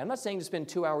of our day? I'm not saying to spend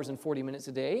 2 hours and 40 minutes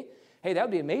a day. Hey, that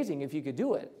would be amazing if you could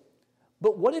do it.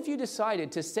 But what if you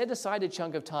decided to set aside a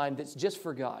chunk of time that's just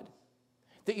for God?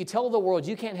 That you tell the world,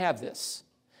 you can't have this.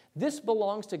 This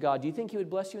belongs to God. Do you think he would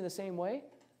bless you in the same way?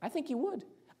 I think he would.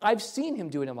 I've seen him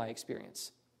do it in my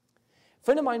experience. A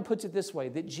friend of mine puts it this way,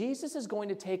 that Jesus is going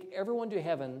to take everyone to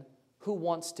heaven who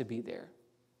wants to be there.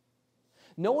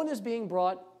 No one is being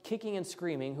brought kicking and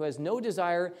screaming who has no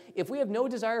desire. If we have no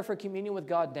desire for communion with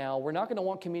God now, we're not going to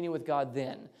want communion with God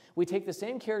then. We take the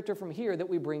same character from here that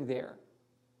we bring there.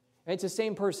 And it's the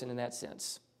same person in that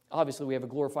sense. Obviously, we have a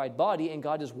glorified body, and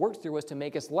God has worked through us to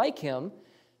make us like him.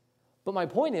 But my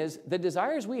point is, the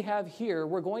desires we have here,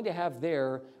 we're going to have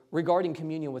there regarding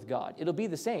communion with God. It'll be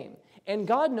the same. And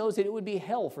God knows that it would be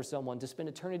hell for someone to spend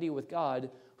eternity with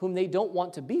God whom they don't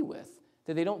want to be with,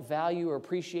 that they don't value or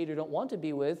appreciate or don't want to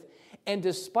be with. And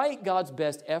despite God's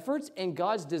best efforts and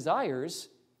God's desires,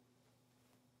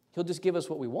 he'll just give us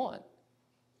what we want.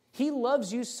 He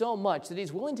loves you so much that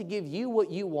he's willing to give you what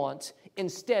you want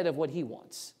instead of what he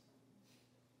wants.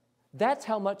 That's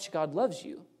how much God loves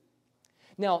you.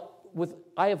 Now,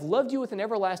 I have loved you with an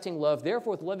everlasting love,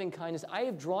 therefore with loving kindness I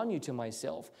have drawn you to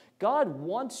myself. God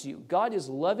wants you. God is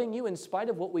loving you in spite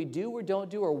of what we do or don't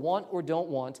do or want or don't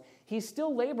want. He's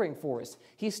still laboring for us.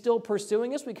 He's still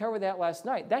pursuing us. We covered that last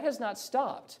night. That has not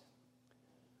stopped.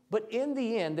 But in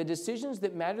the end, the decisions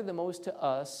that matter the most to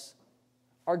us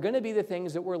are going to be the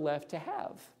things that we're left to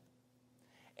have.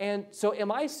 And so am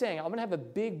I saying, I'm going to have a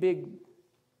big,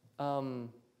 well,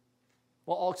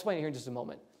 I'll explain it here in just a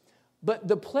moment. But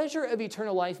the pleasure of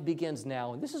eternal life begins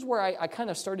now. And this is where I kind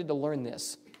of started to learn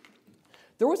this.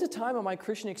 There was a time in my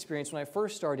Christian experience when I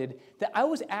first started that I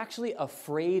was actually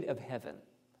afraid of heaven.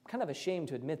 I'm kind of ashamed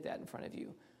to admit that in front of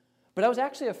you. But I was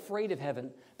actually afraid of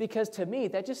heaven because to me,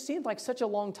 that just seemed like such a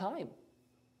long time.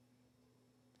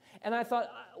 And I thought,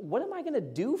 what am I going to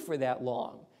do for that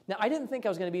long? Now, I didn't think I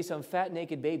was going to be some fat,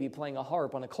 naked baby playing a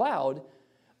harp on a cloud,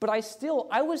 but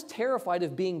I was terrified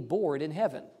of being bored in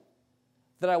heaven.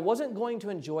 That I wasn't going to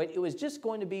enjoy it. It was just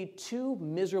going to be too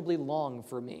miserably long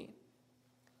for me.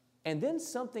 And then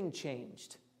something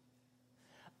changed.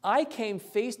 I came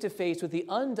face to face with the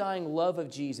undying love of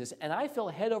Jesus, and I fell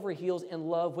head over heels in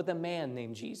love with a man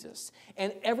named Jesus.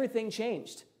 And everything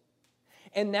changed.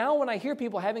 And now when I hear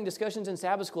people having discussions in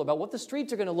Sabbath school about what the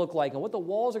streets are going to look like and what the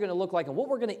walls are going to look like and what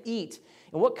we're going to eat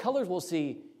and what colors we'll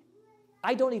see,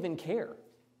 I don't even care.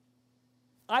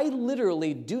 I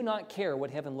literally do not care what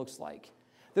heaven looks like.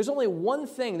 There's only one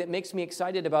thing that makes me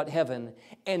excited about heaven,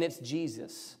 and it's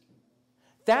Jesus.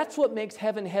 That's what makes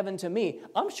heaven heaven to me.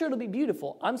 I'm sure it'll be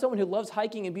beautiful. I'm someone who loves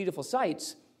hiking and beautiful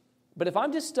sights, but if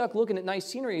I'm just stuck looking at nice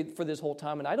scenery for this whole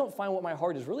time and I don't find what my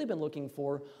heart has really been looking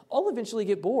for, I'll eventually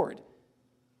get bored.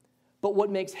 But what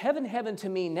makes heaven heaven to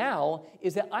me now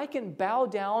is that I can bow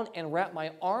down and wrap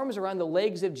my arms around the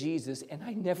legs of Jesus, and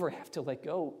I never have to let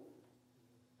go.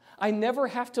 I never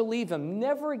have to leave him.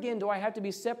 Never again do I have to be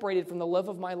separated from the love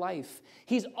of my life.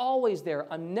 He's always there.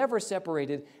 I'm never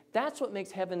separated. That's what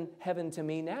makes heaven heaven to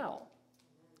me now.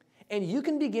 And you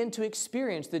can begin to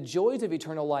experience the joys of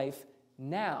eternal life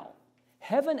now.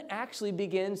 Heaven actually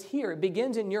begins here. It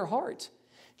begins in your heart.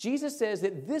 Jesus says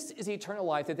that this is eternal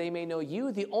life, that they may know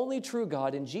you, the only true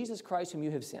God, and Jesus Christ whom you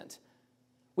have sent.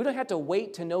 We don't have to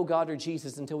wait to know God or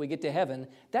Jesus until we get to heaven.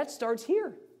 That starts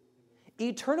here.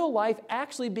 Eternal life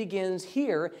actually begins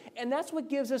here, and that's what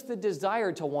gives us the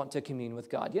desire to want to commune with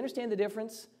God. You understand the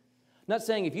difference? I'm not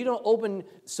saying if you don't open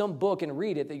some book and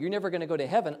read it that you're never going to go to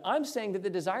heaven. I'm saying that the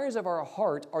desires of our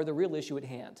heart are the real issue at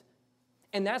hand.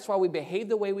 And that's why we behave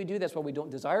the way we do. That's why we don't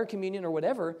desire communion or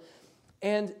whatever.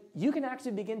 And you can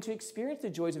actually begin to experience the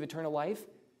joys of eternal life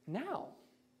now.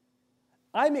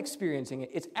 I'm experiencing it.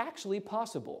 It's actually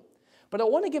possible. But I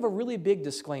want to give a really big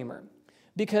disclaimer,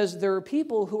 because there are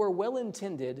people who are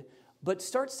well-intended but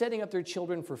start setting up their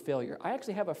children for failure. I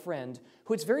actually have a friend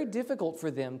who it's very difficult for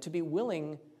them to be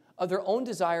willing of their own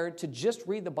desire to just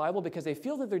read the Bible because they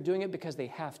feel that they're doing it because they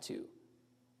have to.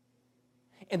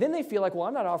 And then they feel like, well,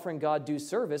 I'm not offering God due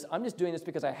service. I'm just doing this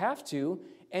because I have to,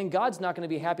 and God's not going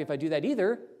to be happy if I do that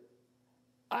either.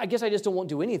 I guess I just won't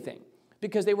do anything,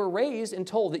 because they were raised and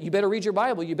told that you better read your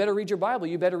Bible, you better read your Bible,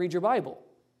 you better read your Bible.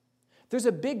 There's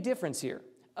a big difference here,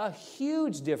 a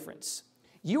huge difference.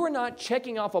 You are not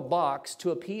checking off a box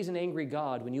to appease an angry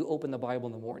God when you open the Bible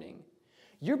in the morning.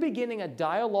 You're beginning a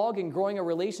dialogue and growing a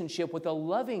relationship with a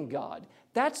loving God.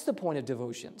 That's the point of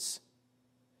devotions.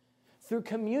 Through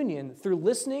communion, through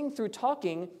listening, through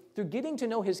talking, through getting to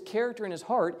know His character and His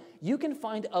heart, you can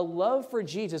find a love for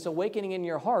Jesus awakening in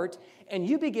your heart, and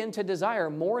you begin to desire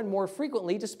more and more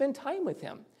frequently to spend time with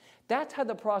Him. That's how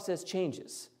the process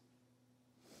changes.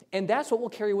 And that's what we'll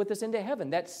carry with us into heaven,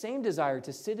 that same desire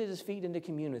to sit at His feet and to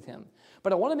commune with Him.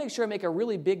 But I want to make sure I make a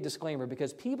really big disclaimer,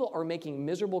 because people are making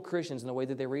miserable Christians in the way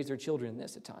that they raise their children in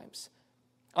this at times.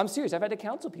 I'm serious. I've had to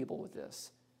counsel people with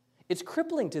this. It's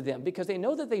crippling to them because they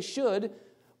know that they should,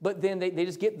 but then they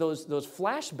just get those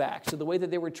flashbacks to the way that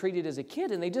they were treated as a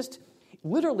kid, and they just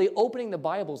literally opening the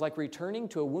Bible is like returning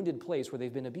to a wounded place where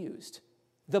they've been abused.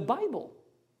 The Bible,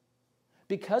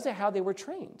 because of how they were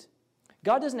trained.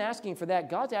 God isn't asking for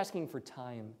that. God's asking for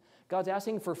time. God's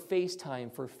asking for face time,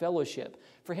 for fellowship,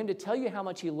 for Him to tell you how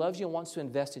much He loves you and wants to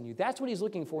invest in you. That's what He's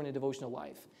looking for in a devotional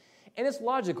life. And it's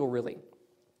logical, really,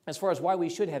 as far as why we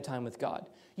should have time with God.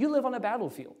 You live on a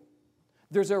battlefield.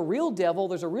 There's a real devil.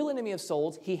 There's a real enemy of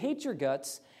souls. He hates your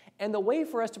guts. And the way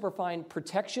for us to find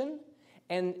protection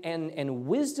and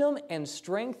wisdom and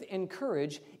strength and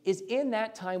courage is in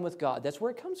that time with God. That's where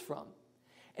it comes from.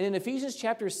 And in Ephesians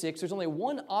chapter 6, there's only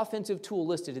one offensive tool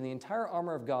listed in the entire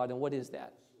armor of God, and what is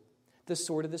that? The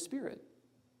sword of the Spirit.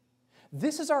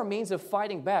 This is our means of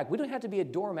fighting back. We don't have to be a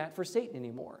doormat for Satan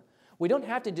anymore. We don't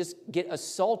have to just get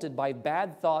assaulted by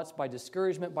bad thoughts, by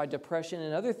discouragement, by depression,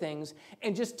 and other things,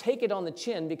 and just take it on the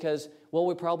chin because, well,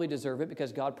 we probably deserve it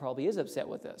because God probably is upset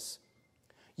with us.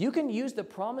 You can use the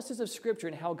promises of Scripture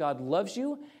and how God loves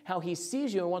you, how He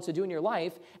sees you and wants to do in your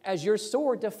life as your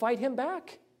sword to fight Him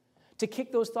back, to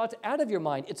kick those thoughts out of your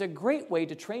mind. It's a great way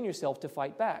to train yourself to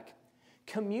fight back.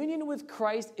 Communion with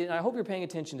Christ, and I hope you're paying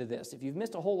attention to this. If you've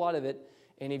missed a whole lot of it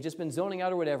and you've just been zoning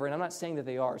out or whatever, and I'm not saying that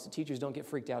they are, so teachers don't get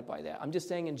freaked out by that. I'm just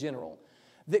saying in general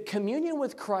that communion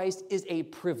with Christ is a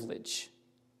privilege,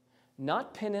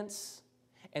 not penance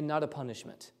and not a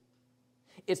punishment.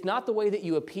 It's not the way that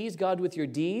you appease God with your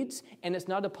deeds, and it's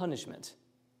not a punishment.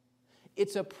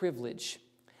 It's a privilege.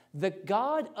 The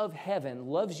God of heaven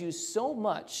loves you so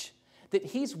much that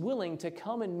He's willing to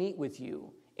come and meet with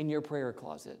you in your prayer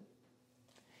closet.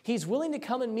 He's willing to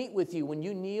come and meet with you when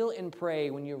you kneel and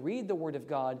pray, when you read the Word of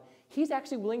God. He's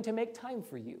actually willing to make time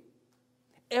for you.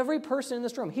 Every person in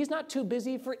this room, He's not too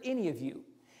busy for any of you.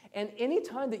 And any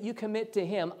time that you commit to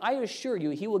Him, I assure you,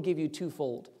 He will give you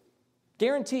twofold.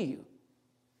 Guarantee you.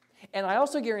 And I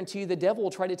also guarantee you the devil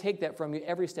will try to take that from you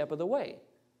every step of the way.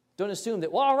 Don't assume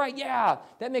that, well, all right, yeah,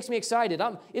 that makes me excited.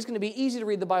 It's going to be easy to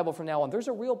read the Bible from now on. There's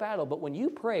a real battle, but when you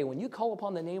pray, when you call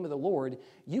upon the name of the Lord,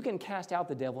 you can cast out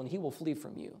the devil and he will flee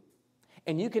from you.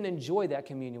 And you can enjoy that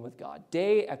communion with God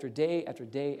day after day after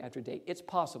day after day. It's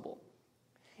possible.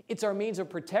 It's our means of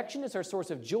protection. It's our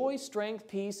source of joy, strength,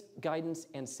 peace, guidance,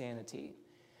 and sanity.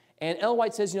 And Ellen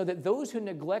White says, that those who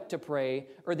neglect to pray,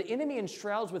 or the enemy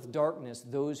enshrouds with darkness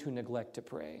those who neglect to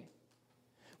pray.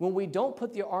 When we don't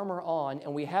put the armor on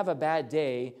and we have a bad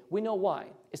day, we know why.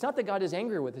 It's not that God is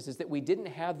angry with us, it's that we didn't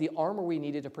have the armor we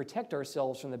needed to protect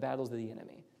ourselves from the battles of the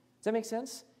enemy. Does that make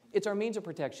sense? It's our means of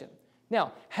protection.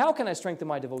 Now, how can I strengthen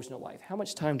my devotional life? How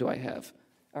much time do I have?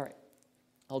 All right,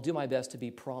 I'll do my best to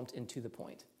be prompt and to the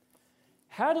point.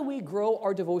 How do we grow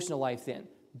our devotional life then?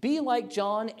 Be like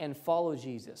John and follow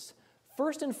Jesus.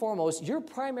 First and foremost, your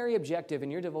primary objective in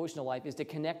your devotional life is to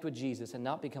connect with Jesus and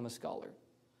not become a scholar.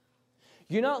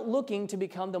 You're not looking to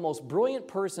become the most brilliant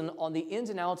person on the ins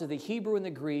and outs of the Hebrew and the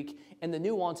Greek and the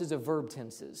nuances of verb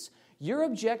tenses. Your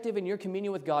objective in your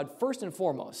communion with God, first and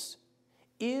foremost,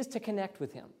 is to connect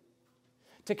with Him,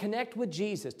 to connect with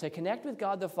Jesus, to connect with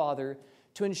God the Father,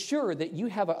 to ensure that you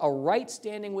have a right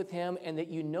standing with him and that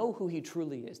you know who he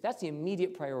truly is. That's the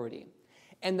immediate priority.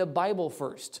 And the Bible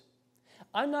first.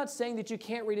 I'm not saying that you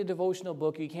can't read a devotional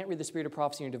book or you can't read the Spirit of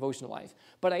Prophecy in your devotional life,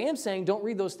 but I am saying don't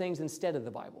read those things instead of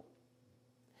the Bible.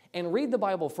 And read the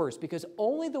Bible first, because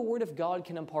only the Word of God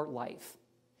can impart life.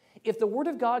 If the Word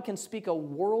of God can speak a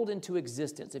world into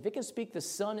existence, if it can speak the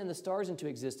sun and the stars into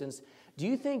existence, do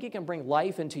you think it can bring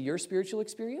life into your spiritual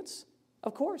experience?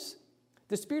 Of course.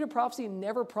 The Spirit of Prophecy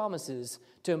never promises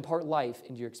to impart life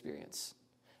into your experience.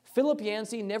 Philip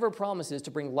Yancey never promises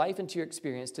to bring life into your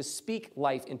experience, to speak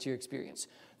life into your experience.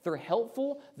 They're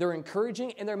helpful, they're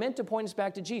encouraging, and they're meant to point us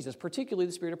back to Jesus, particularly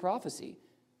the Spirit of Prophecy.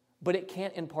 But it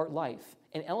can't impart life.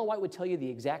 And Ellen White would tell you the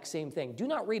exact same thing. Do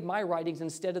not read my writings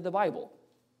instead of the Bible.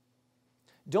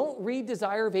 Don't read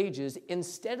Desire of Ages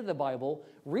instead of the Bible.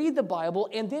 Read the Bible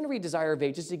and then read Desire of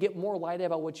Ages to get more light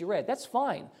about what you read. That's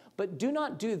fine. But do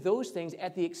not do those things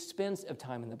at the expense of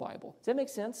time in the Bible. Does that make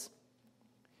sense?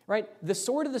 Right? The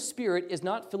sword of the Spirit is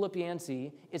not Philip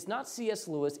Yancey, it's not C.S.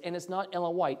 Lewis, and it's not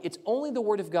Ellen White. It's only the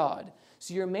Word of God.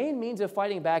 So your main means of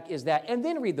fighting back is that, and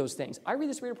then read those things. I read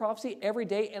the Spirit of Prophecy every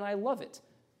day, and I love it.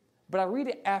 But I read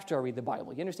it after I read the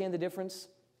Bible. You understand the difference?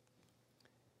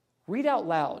 Read out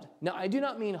loud. Now, I do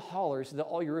not mean holler so that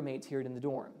all your roommates hear it in the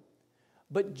dorm,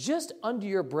 but just under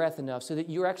your breath enough so that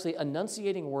you're actually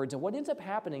enunciating words. And what ends up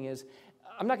happening is,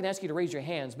 I'm not going to ask you to raise your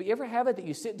hands, but you ever have it that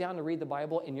you sit down to read the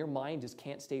Bible and your mind just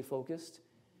can't stay focused?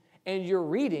 And you're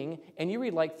reading, and you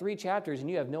read like 3 chapters, and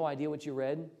you have no idea what you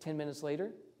read 10 minutes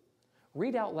later?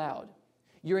 Read out loud.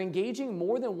 You're engaging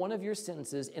more than one of your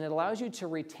sentences, and it allows you to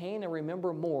retain and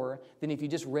remember more than if you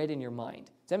just read in your mind.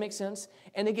 Does that make sense?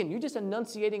 And again, you're just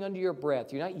enunciating under your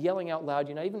breath. You're not yelling out loud.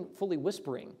 You're not even fully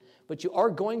whispering. But you are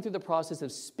going through the process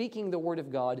of speaking the Word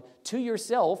of God to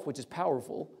yourself, which is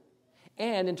powerful,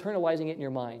 and internalizing it in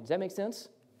your mind. Does that make sense?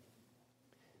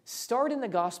 Start in the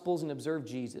Gospels and observe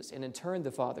Jesus, and in turn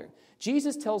the Father.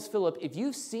 Jesus tells Philip, if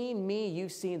you've seen me,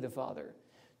 you've seen the Father.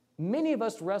 Many of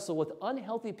us wrestle with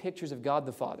unhealthy pictures of God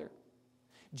the Father.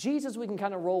 Jesus we can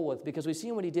kind of roll with because we've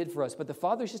seen what he did for us, but the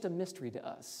Father's just a mystery to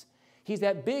us. He's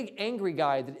that big, angry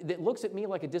guy that looks at me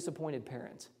like a disappointed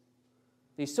parent.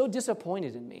 He's so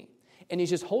disappointed in me, and he's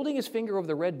just holding his finger over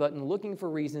the red button looking for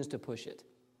reasons to push it.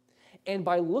 And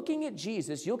by looking at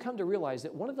Jesus, you'll come to realize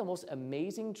that one of the most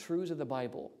amazing truths of the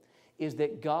Bible is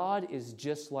that God is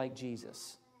just like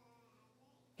Jesus.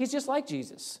 He's just like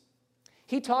Jesus.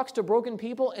 He talks to broken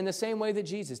people in the same way that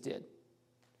Jesus did.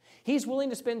 He's willing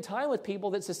to spend time with people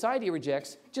that society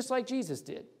rejects, just like Jesus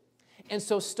did. And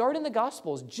so start in the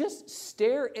Gospels. Just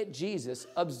stare at Jesus,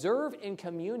 observe and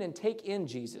commune and take in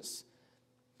Jesus.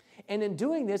 And in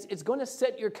doing this, it's going to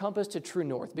set your compass to true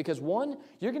north. Because one,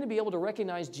 you're going to be able to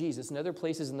recognize Jesus in other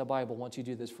places in the Bible once you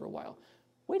do this for a while.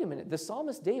 Wait a minute, the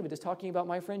psalmist David is talking about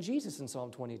my friend Jesus in Psalm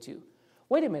 22.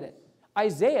 Wait a minute,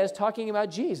 Isaiah is talking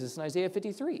about Jesus in Isaiah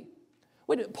 53.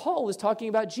 Wait a minute, Paul is talking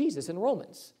about Jesus in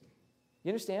Romans. You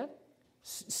understand?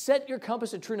 Set your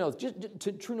compass to true north.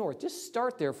 Just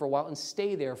start there for a while and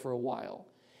stay there for a while.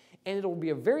 And it'll be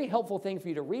a very helpful thing for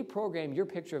you to reprogram your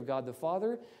picture of God the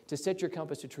Father to set your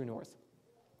compass to true north.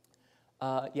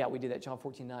 We did that, John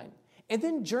 14:9. And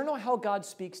then journal how God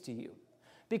speaks to you.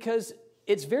 Because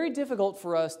it's very difficult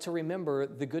for us to remember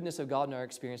the goodness of God in our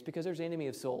experience because there's an enemy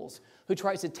of souls who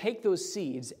tries to take those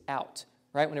seeds out,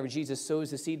 right? Whenever Jesus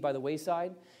sows the seed by the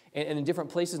wayside, and in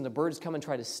different places, and the birds come and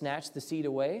try to snatch the seed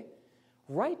away.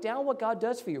 Write down what God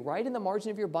does for you. Write in the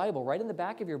margin of your Bible. Write in the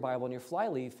back of your Bible in your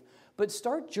flyleaf. But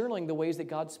start journaling the ways that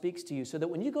God speaks to you so that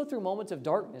when you go through moments of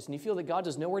darkness and you feel that God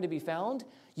is nowhere to be found,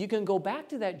 you can go back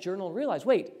to that journal and realize,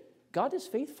 wait, God is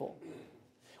faithful.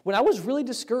 When I was really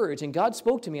discouraged and God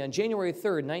spoke to me on January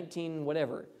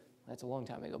 3rd, that's a long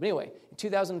time ago. But anyway, in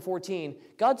 2014,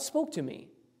 God spoke to me.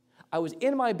 I was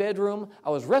in my bedroom, I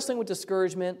was wrestling with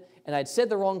discouragement, and I'd said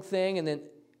the wrong thing, and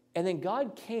then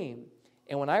God came.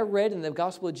 And when I read in the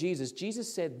Gospel of Jesus,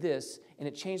 Jesus said this, and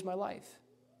it changed my life.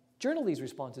 Journal these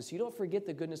responses so you don't forget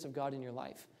the goodness of God in your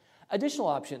life. Additional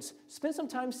options, spend some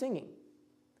time singing,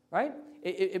 right?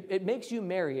 It makes you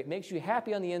merry. It makes you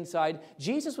happy on the inside.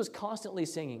 Jesus was constantly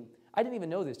singing. I didn't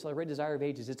even know this until I read Desire of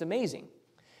Ages. It's amazing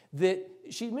that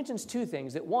she mentions 2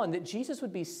 things. That one, that Jesus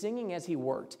would be singing as he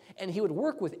worked, and he would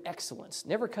work with excellence,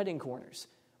 never cutting corners.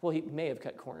 Well, he may have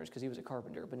cut corners because he was a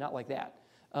carpenter, but not like that.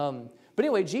 But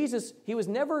anyway, Jesus, he was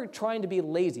never trying to be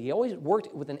lazy. He always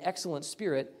worked with an excellent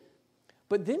spirit.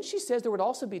 But then she says there would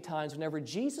also be times whenever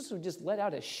Jesus would just let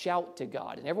out a shout to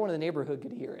God, and everyone in the neighborhood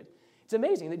could hear it. It's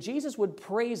amazing that Jesus would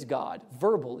praise God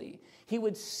verbally. He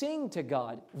would sing to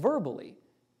God verbally.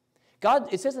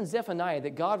 God, it says in Zephaniah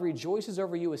that God rejoices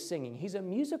over you with singing. He's a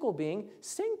musical being.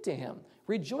 Sing to him.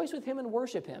 Rejoice with him and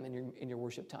worship him in your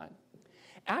worship time.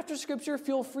 After Scripture,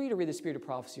 feel free to read the Spirit of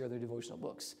Prophecy or other devotional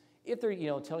books. If they're,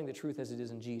 telling the truth as it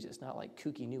is in Jesus, not like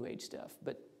kooky New Age stuff.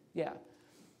 But yeah.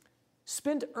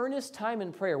 Spend earnest time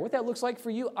in prayer. What that looks like for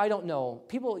you, I don't know.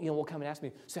 People, will come and ask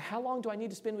me, so how long do I need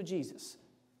to spend with Jesus?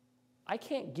 I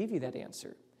can't give you that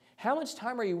answer. How much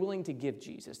time are you willing to give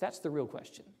Jesus? That's the real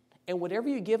question. And whatever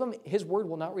you give him, his word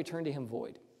will not return to him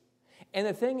void. And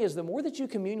the thing is, the more that you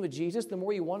commune with Jesus, the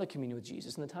more you want to commune with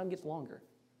Jesus, and the time gets longer.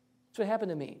 That's what happened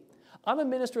to me. I'm a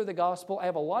minister of the gospel. I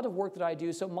have a lot of work that I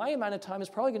do, so my amount of time is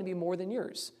probably going to be more than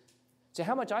yours. So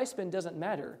how much I spend doesn't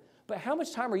matter, but how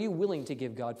much time are you willing to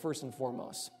give God first and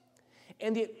foremost?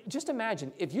 And just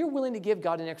imagine, if you're willing to give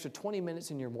God an extra 20 minutes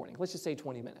in your morning, let's just say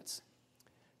 20 minutes,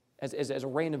 as a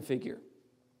random figure.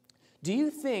 Do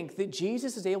you think that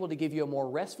Jesus is able to give you a more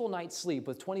restful night's sleep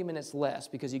with 20 minutes less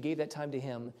because you gave that time to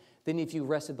him than if you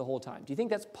rested the whole time? Do you think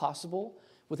that's possible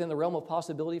within the realm of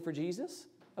possibility for Jesus?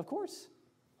 Of course.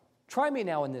 Try me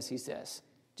now in this, he says.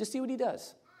 Just see what he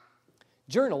does.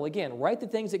 Journal, again, write the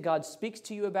things that God speaks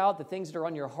to you about, the things that are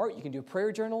on your heart. You can do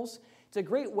prayer journals. It's a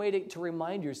great way to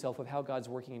remind yourself of how God's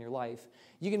working in your life.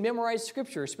 You can memorize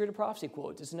Scripture, Spirit of Prophecy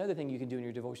quotes. It's another thing you can do in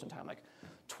your devotional time. Like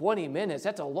 20 minutes,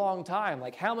 that's a long time.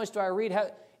 Like how much do I read?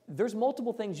 There's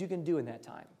multiple things you can do in that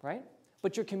time, right?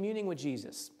 But you're communing with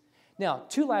Jesus. Now,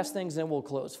 two last things, then we'll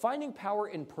close. Finding power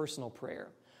in personal prayer.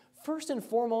 First and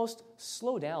foremost,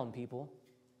 slow down, people.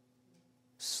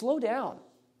 Slow down.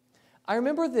 I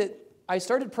remember that I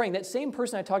started praying. That same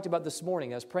person I talked about this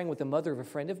morning, I was praying with the mother of a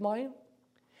friend of mine.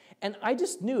 And I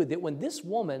just knew that when this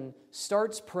woman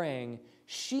starts praying,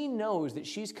 she knows that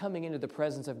she's coming into the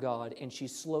presence of God, and she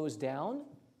slows down.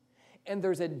 And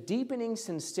there's a deepening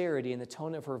sincerity in the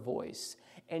tone of her voice.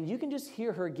 And you can just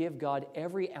hear her give God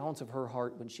every ounce of her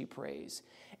heart when she prays.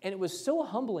 And it was so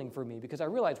humbling for me because I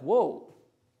realized, whoa,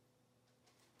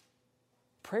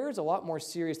 prayer is a lot more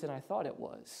serious than I thought it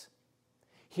was.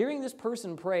 Hearing this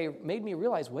person pray made me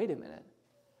realize, wait a minute,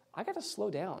 I got to slow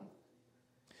down.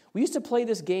 We used to play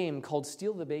this game called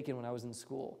Steal the Bacon when I was in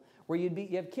school, where you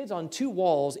have kids on two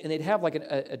walls, and they'd have like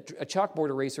a chalkboard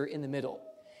eraser in the middle.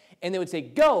 And they would say,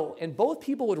 go, and both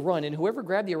people would run, and whoever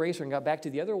grabbed the eraser and got back to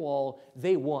the other wall,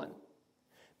 they won.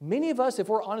 Many of us, if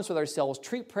we're honest with ourselves,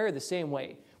 treat prayer the same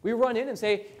way. We run in and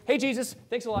say, hey, Jesus,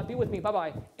 thanks a lot, be with me,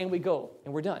 bye-bye, and we go,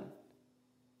 and we're done.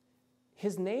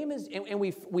 His name is, and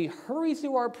we hurry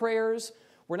through our prayers.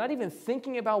 We're not even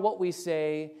thinking about what we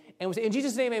say, and we say, in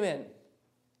Jesus' name, amen.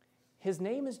 His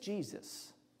name is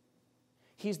Jesus.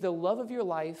 He's the love of your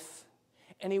life,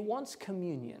 and he wants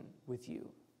communion with you.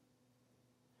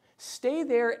 Stay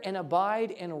there and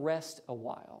abide and rest a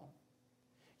while.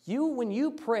 When you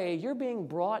pray, you're being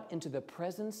brought into the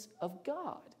presence of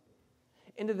God,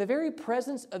 into the very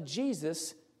presence of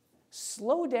Jesus.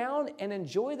 Slow down and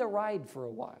enjoy the ride for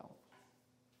a while.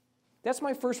 That's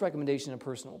my first recommendation in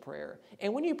personal prayer.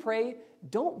 And when you pray,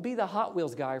 don't be the Hot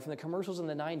Wheels guy from the commercials in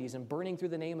the 90s and burning through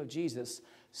the name of Jesus.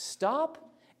 Stop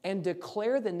and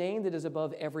declare the name that is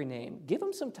above every name. Give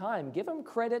him some time. Give him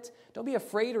credit. Don't be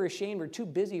afraid or ashamed or too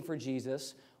busy for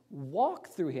Jesus. Walk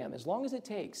through him as long as it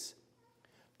takes.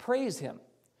 Praise him.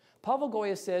 Pavel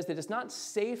Goya says that it's not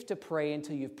safe to pray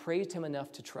until you've praised him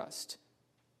enough to trust.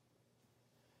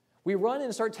 We run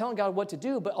and start telling God what to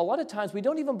do, but a lot of times we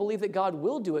don't even believe that God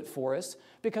will do it for us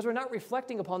because we're not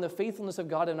reflecting upon the faithfulness of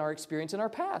God in our experience in our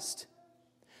past.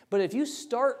 But if you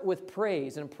start with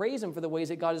praise and praise him for the ways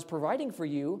that God is providing for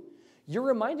you, you're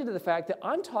reminded of the fact that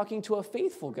I'm talking to a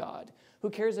faithful God who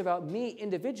cares about me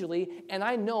individually, and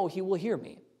I know he will hear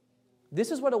me. This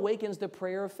is what awakens the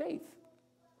prayer of faith.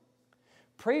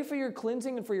 Pray for your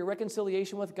cleansing and for your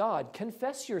reconciliation with God.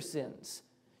 Confess your sins.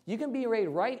 You can be made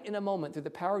right in a moment through the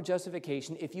power of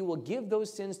justification if you will give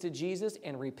those sins to Jesus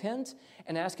and repent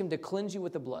and ask him to cleanse you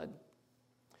with the blood.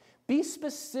 Be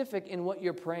specific in what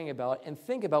you're praying about and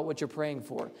think about what you're praying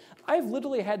for. I've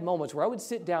literally had moments where I would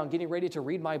sit down getting ready to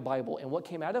read my Bible, and what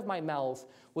came out of my mouth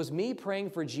was me praying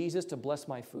for Jesus to bless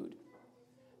my food.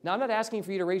 Now, I'm not asking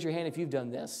for you to raise your hand if you've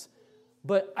done this,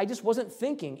 but I just wasn't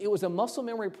thinking. It was a muscle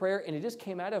memory prayer, and it just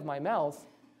came out of my mouth.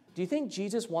 Do you think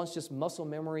Jesus wants just muscle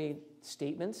memory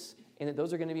statements and that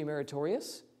those are going to be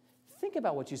meritorious? Think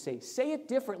about what you say. Say it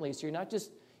differently so you're not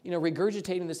just,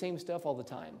 regurgitating the same stuff all the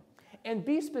time. And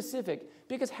be specific,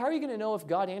 because how are you going to know if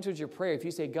God answers your prayer if you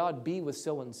say, God, be with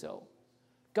so-and-so?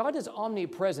 God is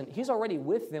omnipresent. He's already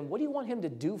with them. What do you want him to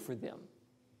do for them?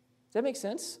 Does that make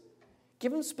sense?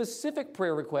 Give him specific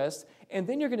prayer requests, and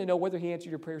then you're going to know whether he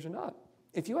answered your prayers or not.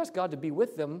 If you ask God to be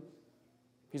with them,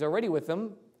 he's already with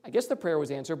them. I guess the prayer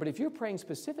was answered, but if you're praying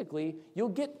specifically, you'll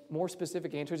get more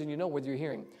specific answers and you know whether you're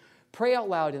hearing. Pray out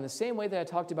loud in the same way that I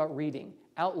talked about reading,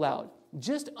 out loud,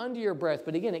 just under your breath.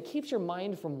 But again, it keeps your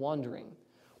mind from wandering.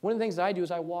 One of the things that I do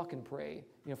is I walk and pray,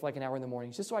 for like an hour in the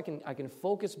morning, just so I can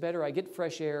focus better. I get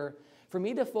fresh air. For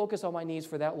me to focus on my needs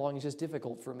for that long is just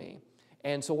difficult for me.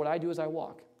 And so what I do is I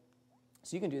walk.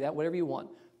 So you can do that, whatever you want.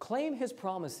 Claim his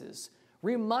promises.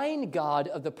 Remind God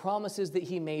of the promises that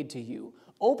he made to you.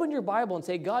 Open your Bible and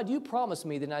say, God, you promised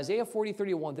me that in Isaiah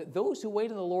 40:31 that those who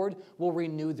wait on the Lord will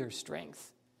renew their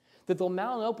strength, that they'll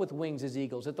mount up with wings as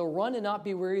eagles, that they'll run and not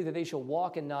be weary, that they shall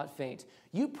walk and not faint.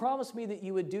 You promised me that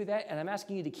you would do that, and I'm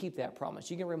asking you to keep that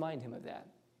promise. You can remind him of that.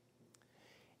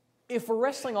 If we're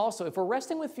wrestling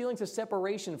with feelings of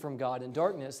separation from God and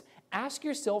darkness, ask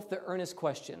yourself the earnest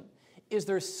question, is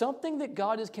there something that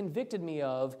God has convicted me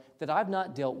of that I've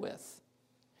not dealt with,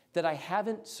 that I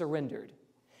haven't surrendered?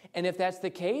 And if that's the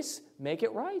case, make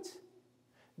it right.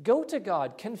 Go to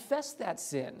God, confess that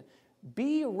sin.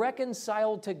 Be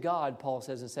reconciled to God, Paul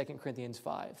says in 2 Corinthians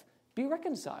 5. Be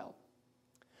reconciled.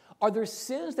 Are there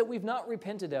sins that we've not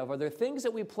repented of? Are there things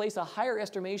that we place a higher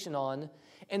estimation on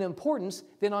and importance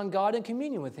than on God and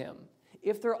communion with him?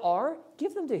 If there are,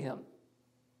 give them to him.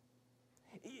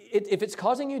 If it's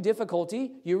causing you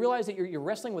difficulty, you realize that you're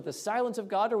wrestling with the silence of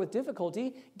God or with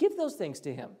difficulty, give those things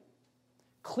to him.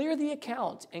 Clear the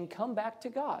account and come back to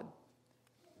God.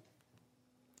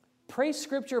 Pray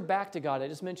Scripture back to God. I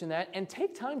just mentioned that. And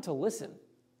take time to listen.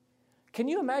 Can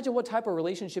you imagine what type of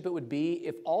relationship it would be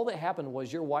if all that happened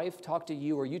was your wife talked to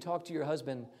you or you talked to your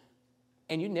husband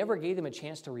and you never gave them a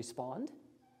chance to respond?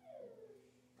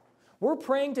 We're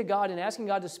praying to God and asking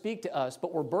God to speak to us,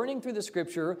 but we're burning through the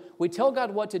Scripture. We tell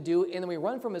God what to do, and then we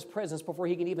run from his presence before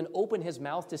he can even open his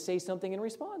mouth to say something in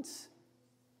response.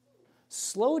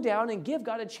 Slow down and give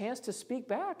God a chance to speak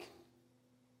back.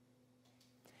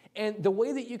 And the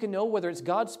way that you can know whether it's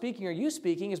God speaking or you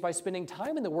speaking is by spending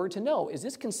time in the Word to know, is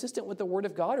this consistent with the Word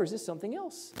of God or is this something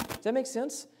else? Does that make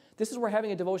sense? This is where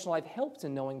having a devotional life helps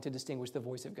in knowing to distinguish the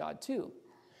voice of God too.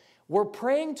 We're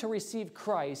praying to receive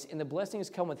Christ and the blessings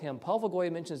come with him. Paul Vagoya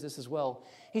mentions this as well.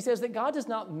 He says that God does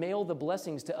not mail the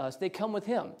blessings to us. They come with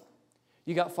him.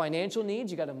 You got financial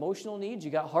needs, you got emotional needs,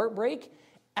 you got heartbreak.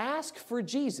 Ask for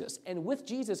Jesus. And with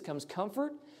Jesus comes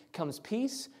comfort, comes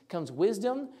peace, comes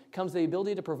wisdom, comes the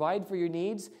ability to provide for your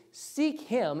needs. Seek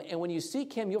him, and when you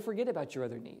seek him, you'll forget about your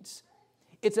other needs.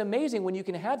 It's amazing when you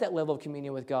can have that level of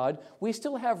communion with God. We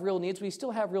still have real needs, we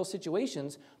still have real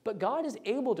situations, but God is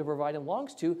able to provide and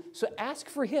longs to, so ask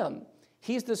for him.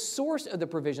 He's the source of the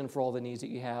provision for all the needs that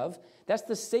you have. That's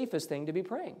the safest thing to be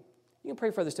praying. You can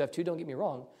pray for other stuff too, don't get me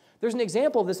wrong. There's an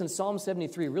example of this in Psalm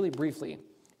 73, really briefly,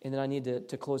 and then I need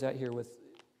to close out here with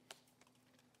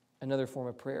another form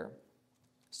of prayer.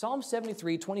 Psalm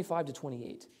 73, 25 to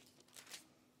 28.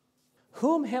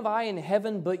 Whom have I in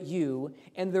heaven but you,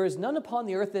 and there is none upon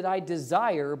the earth that I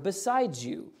desire besides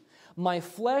you. My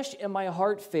flesh and my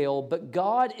heart fail, but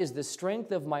God is the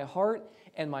strength of my heart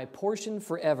and my portion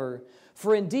forever.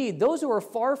 For indeed, those who are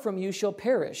far from you shall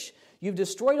perish. You've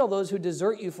destroyed all those who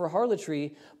desert you for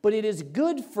harlotry, but it is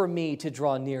good for me to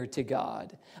draw near to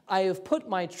God. I have put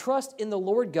my trust in the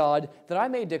Lord God, that I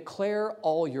may declare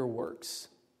all your works.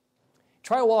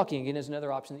 Try walking, again, is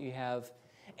another option that you have.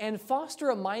 And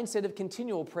foster a mindset of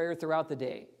continual prayer throughout the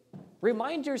day.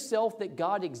 Remind yourself that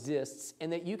God exists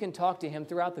and that you can talk to him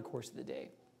throughout the course of the day.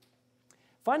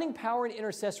 Finding power in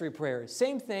intercessory prayer.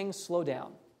 Same thing, slow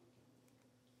down.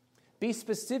 Be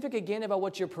specific again about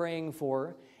what you're praying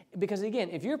for. Because again,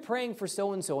 if you're praying for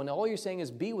so-and-so and all you're saying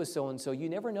is be with so-and-so, you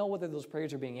never know whether those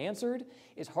prayers are being answered.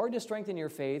 It's hard to strengthen your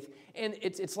faith. And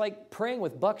it's like praying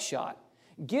with buckshot.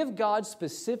 Give God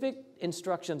specific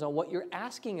instructions on what you're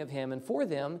asking of him and for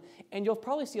them, and you'll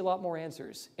probably see a lot more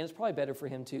answers. And it's probably better for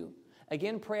him too.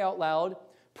 Again, pray out loud.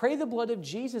 Pray the blood of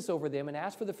Jesus over them and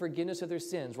ask for the forgiveness of their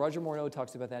sins. Roger Morneau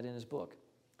talks about that in his book.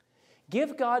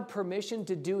 Give God permission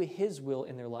to do his will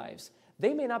in their lives.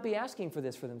 They may not be asking for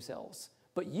this for themselves,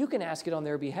 but you can ask it on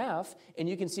their behalf, and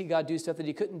you can see God do stuff that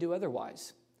he couldn't do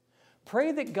otherwise.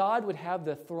 Pray that God would have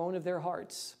the throne of their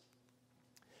hearts.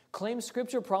 Claim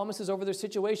Scripture promises over their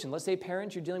situation. Let's say,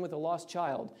 parents, you're dealing with a lost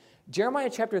child. Jeremiah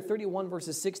chapter 31,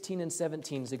 verses 16 and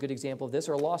 17 is a good example of this,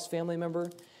 or a lost family member.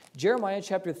 Jeremiah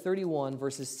chapter 31,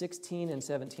 verses 16 and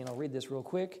 17. I'll read this real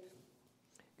quick.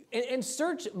 And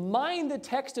mine the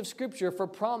text of Scripture for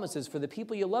promises for the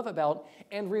people you love about,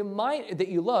 and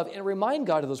remind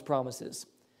God of those promises.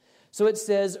 So it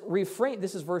says,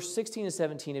 this is verse 16 and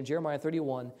 17 of Jeremiah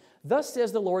 31. Thus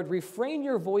says the Lord, refrain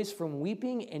your voice from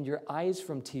weeping and your eyes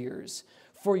from tears.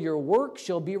 For your work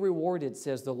shall be rewarded,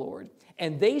 says the Lord,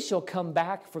 and they shall come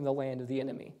back from the land of the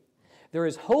enemy. There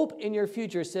is hope in your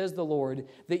future, says the Lord,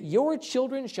 that your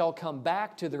children shall come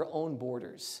back to their own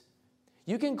borders.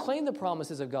 You can claim the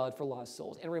promises of God for lost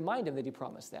souls and remind Him that He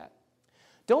promised that.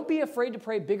 Don't be afraid to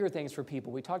pray bigger things for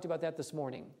people. We talked about that this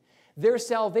morning. Their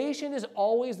salvation is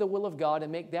always the will of God,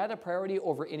 and make that a priority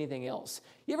over anything else.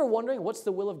 You ever wondering what's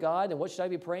the will of God and what should I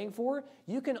be praying for?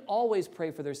 You can always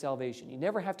pray for their salvation. You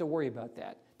never have to worry about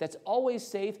that. That's always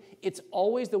safe. It's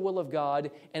always the will of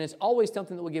God, and it's always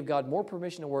something that will give God more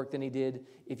permission to work than He did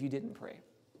if you didn't pray.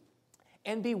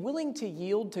 And be willing to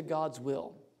yield to God's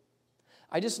will.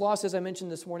 I just lost, as I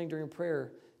mentioned this morning during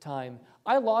prayer time,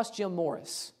 I lost Jim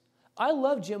Morris. I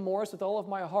love Jim Morris with all of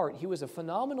my heart. He was a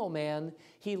phenomenal man.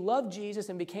 He loved Jesus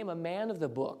and became a man of the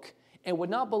book and would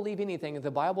not believe anything if the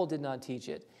Bible did not teach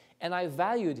it. And I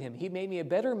valued him. He made me a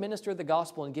better minister of the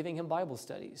gospel in giving him Bible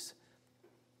studies.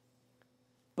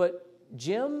 But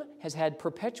Jim has had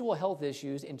perpetual health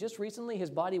issues, and just recently his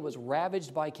body was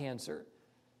ravaged by cancer.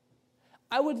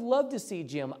 I would love to see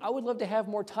Jim. I would love to have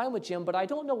more time with Jim, but I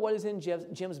don't know what is in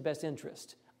Jim's best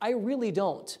interest. I really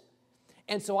don't.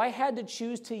 And so I had to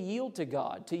choose to yield to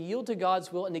God, to yield to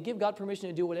God's will, and to give God permission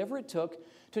to do whatever it took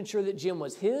to ensure that Jim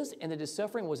was His and that his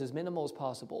suffering was as minimal as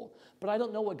possible. But I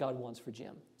don't know what God wants for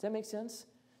Jim. Does that make sense?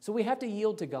 So we have to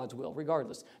yield to God's will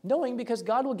regardless, knowing because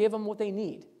God will give them what they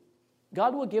need.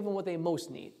 God will give them what they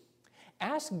most need.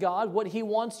 Ask God what He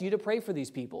wants you to pray for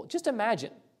these people. Just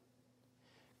imagine.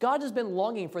 God has been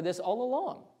longing for this all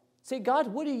along. Say, God,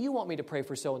 what do you want me to pray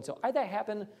for so-and-so? I had that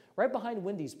happen right behind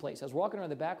Wendy's place. I was walking around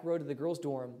the back road of the girls'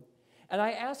 dorm, and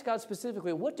I asked God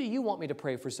specifically, what do you want me to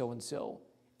pray for so-and-so?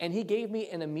 And He gave me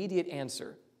an immediate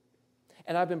answer.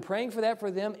 And I've been praying for that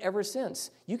for them ever since.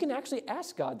 You can actually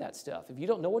ask God that stuff. If you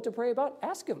don't know what to pray about,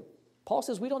 ask Him. Paul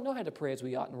says we don't know how to pray as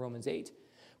we ought in Romans 8.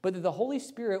 But that the Holy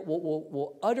Spirit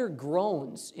will utter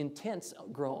groans, intense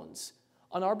groans,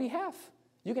 on our behalf.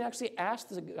 You can actually ask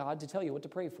God to tell you what to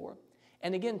pray for.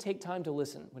 And again, take time to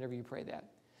listen whenever you pray that.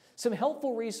 Some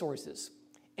helpful resources.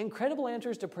 Incredible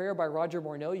Answers to Prayer by Roger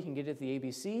Morneau. You can get it at the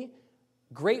ABC.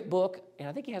 Great book, and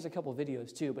I think he has a couple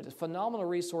videos too, but it's a phenomenal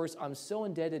resource. I'm so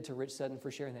indebted to Rich Sutton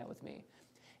for sharing that with me.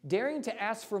 Daring to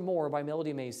Ask for More by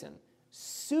Melody Mason.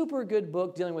 Super good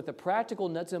book dealing with the practical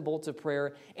nuts and bolts of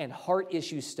prayer and heart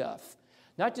issue stuff.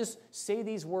 Not just say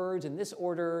these words in this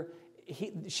order.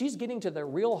 She's getting to the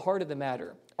real heart of the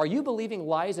matter. Are you believing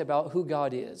lies about who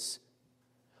God is?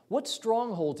 What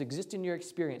strongholds exist in your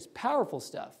experience? Powerful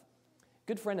stuff.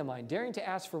 Good friend of mine, Daring to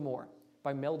Ask for More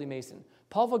by Melody Mason.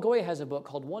 Paul Vagoya has a book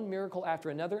called One Miracle After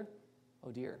Another.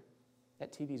 Oh dear,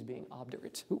 that TV is being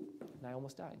obdurate. Ooh, and I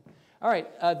almost died. All right,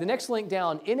 the next link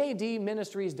down,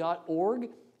 nadministries.org.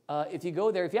 If you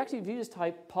go there, if you just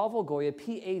type Paul Vagoya,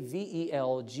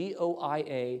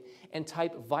 Pavelgoia, and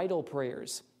type Vital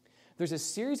Prayers. There's a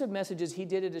series of messages he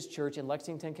did at his church in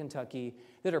Lexington, Kentucky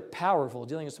that are powerful,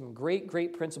 dealing with some great,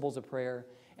 great principles of prayer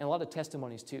and a lot of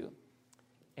testimonies too.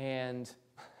 And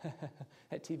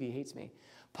that TV hates me.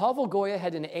 Pavel Goya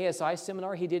had an ASI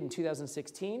seminar he did in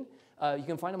 2016. You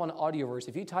can find him on Audioverse.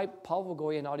 If you type Pavel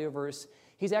Goya in Audioverse,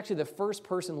 he's actually the first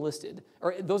person listed,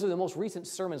 or those are the most recent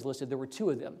sermons listed. There were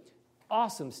 2 of them.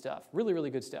 Awesome stuff. Really,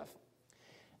 really good stuff.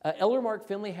 Elder Mark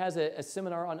Finley has a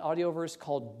seminar on Audioverse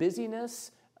called Busyness,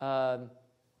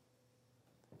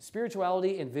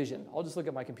 Spirituality, and Vision. I'll just look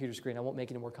at my computer screen. I won't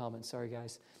make any more comments. Sorry,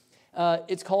 guys.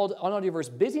 It's called, on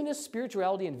Audioverse, Busyness,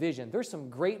 Spirituality, and Vision. There's some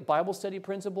great Bible study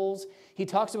principles. He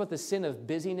talks about the sin of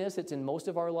busyness. It's in most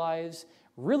of our lives.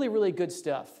 Really, really good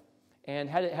stuff. And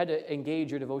how to engage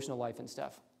your devotional life and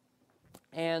stuff.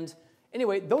 And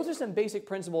anyway, those are some basic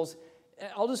principles.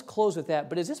 I'll just close with that.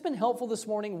 But has this been helpful this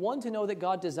morning? 1, to know that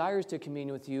God desires to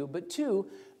commune with you. But 2,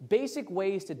 basic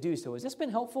ways to do so. Has this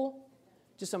been helpful?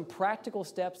 Just some practical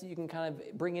steps that you can kind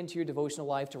of bring into your devotional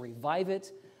life to revive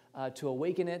it, to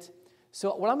awaken it.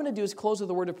 So what I'm going to do is close with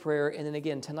a word of prayer. And then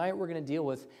again, tonight we're going to deal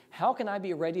with how can I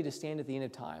be ready to stand at the end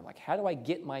of time? Like, how do I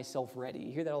get myself ready?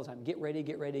 You hear that all the time. Get ready,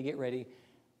 get ready, get ready.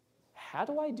 How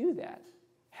do I do that?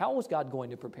 How is God going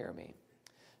to prepare me?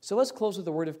 So let's close with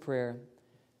a word of prayer.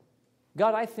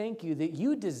 God, I thank you that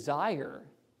you desire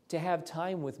to have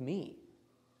time with me,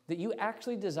 that you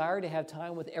actually desire to have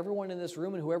time with everyone in this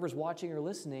room and whoever's watching or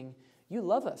listening. You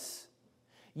love us.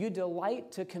 You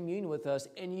delight to commune with us,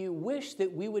 and you wish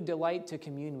that we would delight to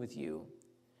commune with you.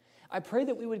 I pray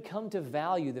that we would come to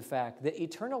value the fact that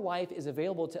eternal life is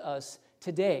available to us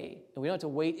today, and we don't have to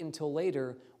wait until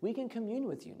later. We can commune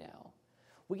with you now.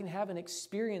 We can have an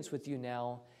experience with you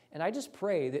now. And I just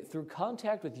pray that through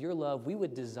contact with your love, we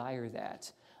would desire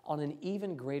that on an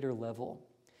even greater level.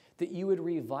 that you would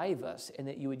revive us and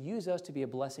that you would use us to be a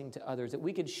blessing to others, that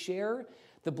we could share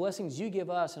the blessings you give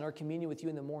us in our communion with you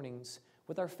in the mornings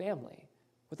with our family,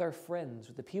 with our friends,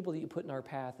 with the people that you put in our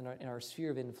path and in our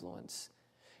sphere of influence.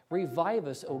 Revive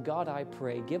us, O God, I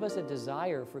pray. Give us a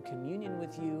desire for communion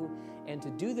with you and to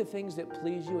do the things that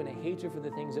please you and a hatred for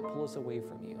the things that pull us away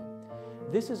from you.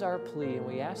 This is our plea, and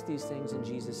we ask these things in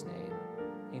Jesus' name.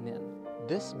 Amen.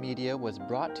 This media was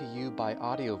brought to you by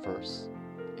Audioverse,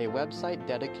 a website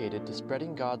dedicated to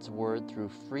spreading God's Word through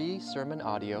free sermon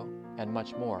audio and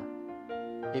much more.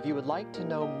 If you would like to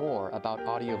know more about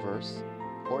Audioverse,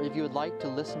 or if you would like to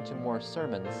listen to more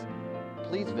sermons,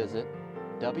 please visit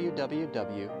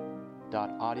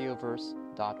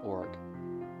www.audioverse.org.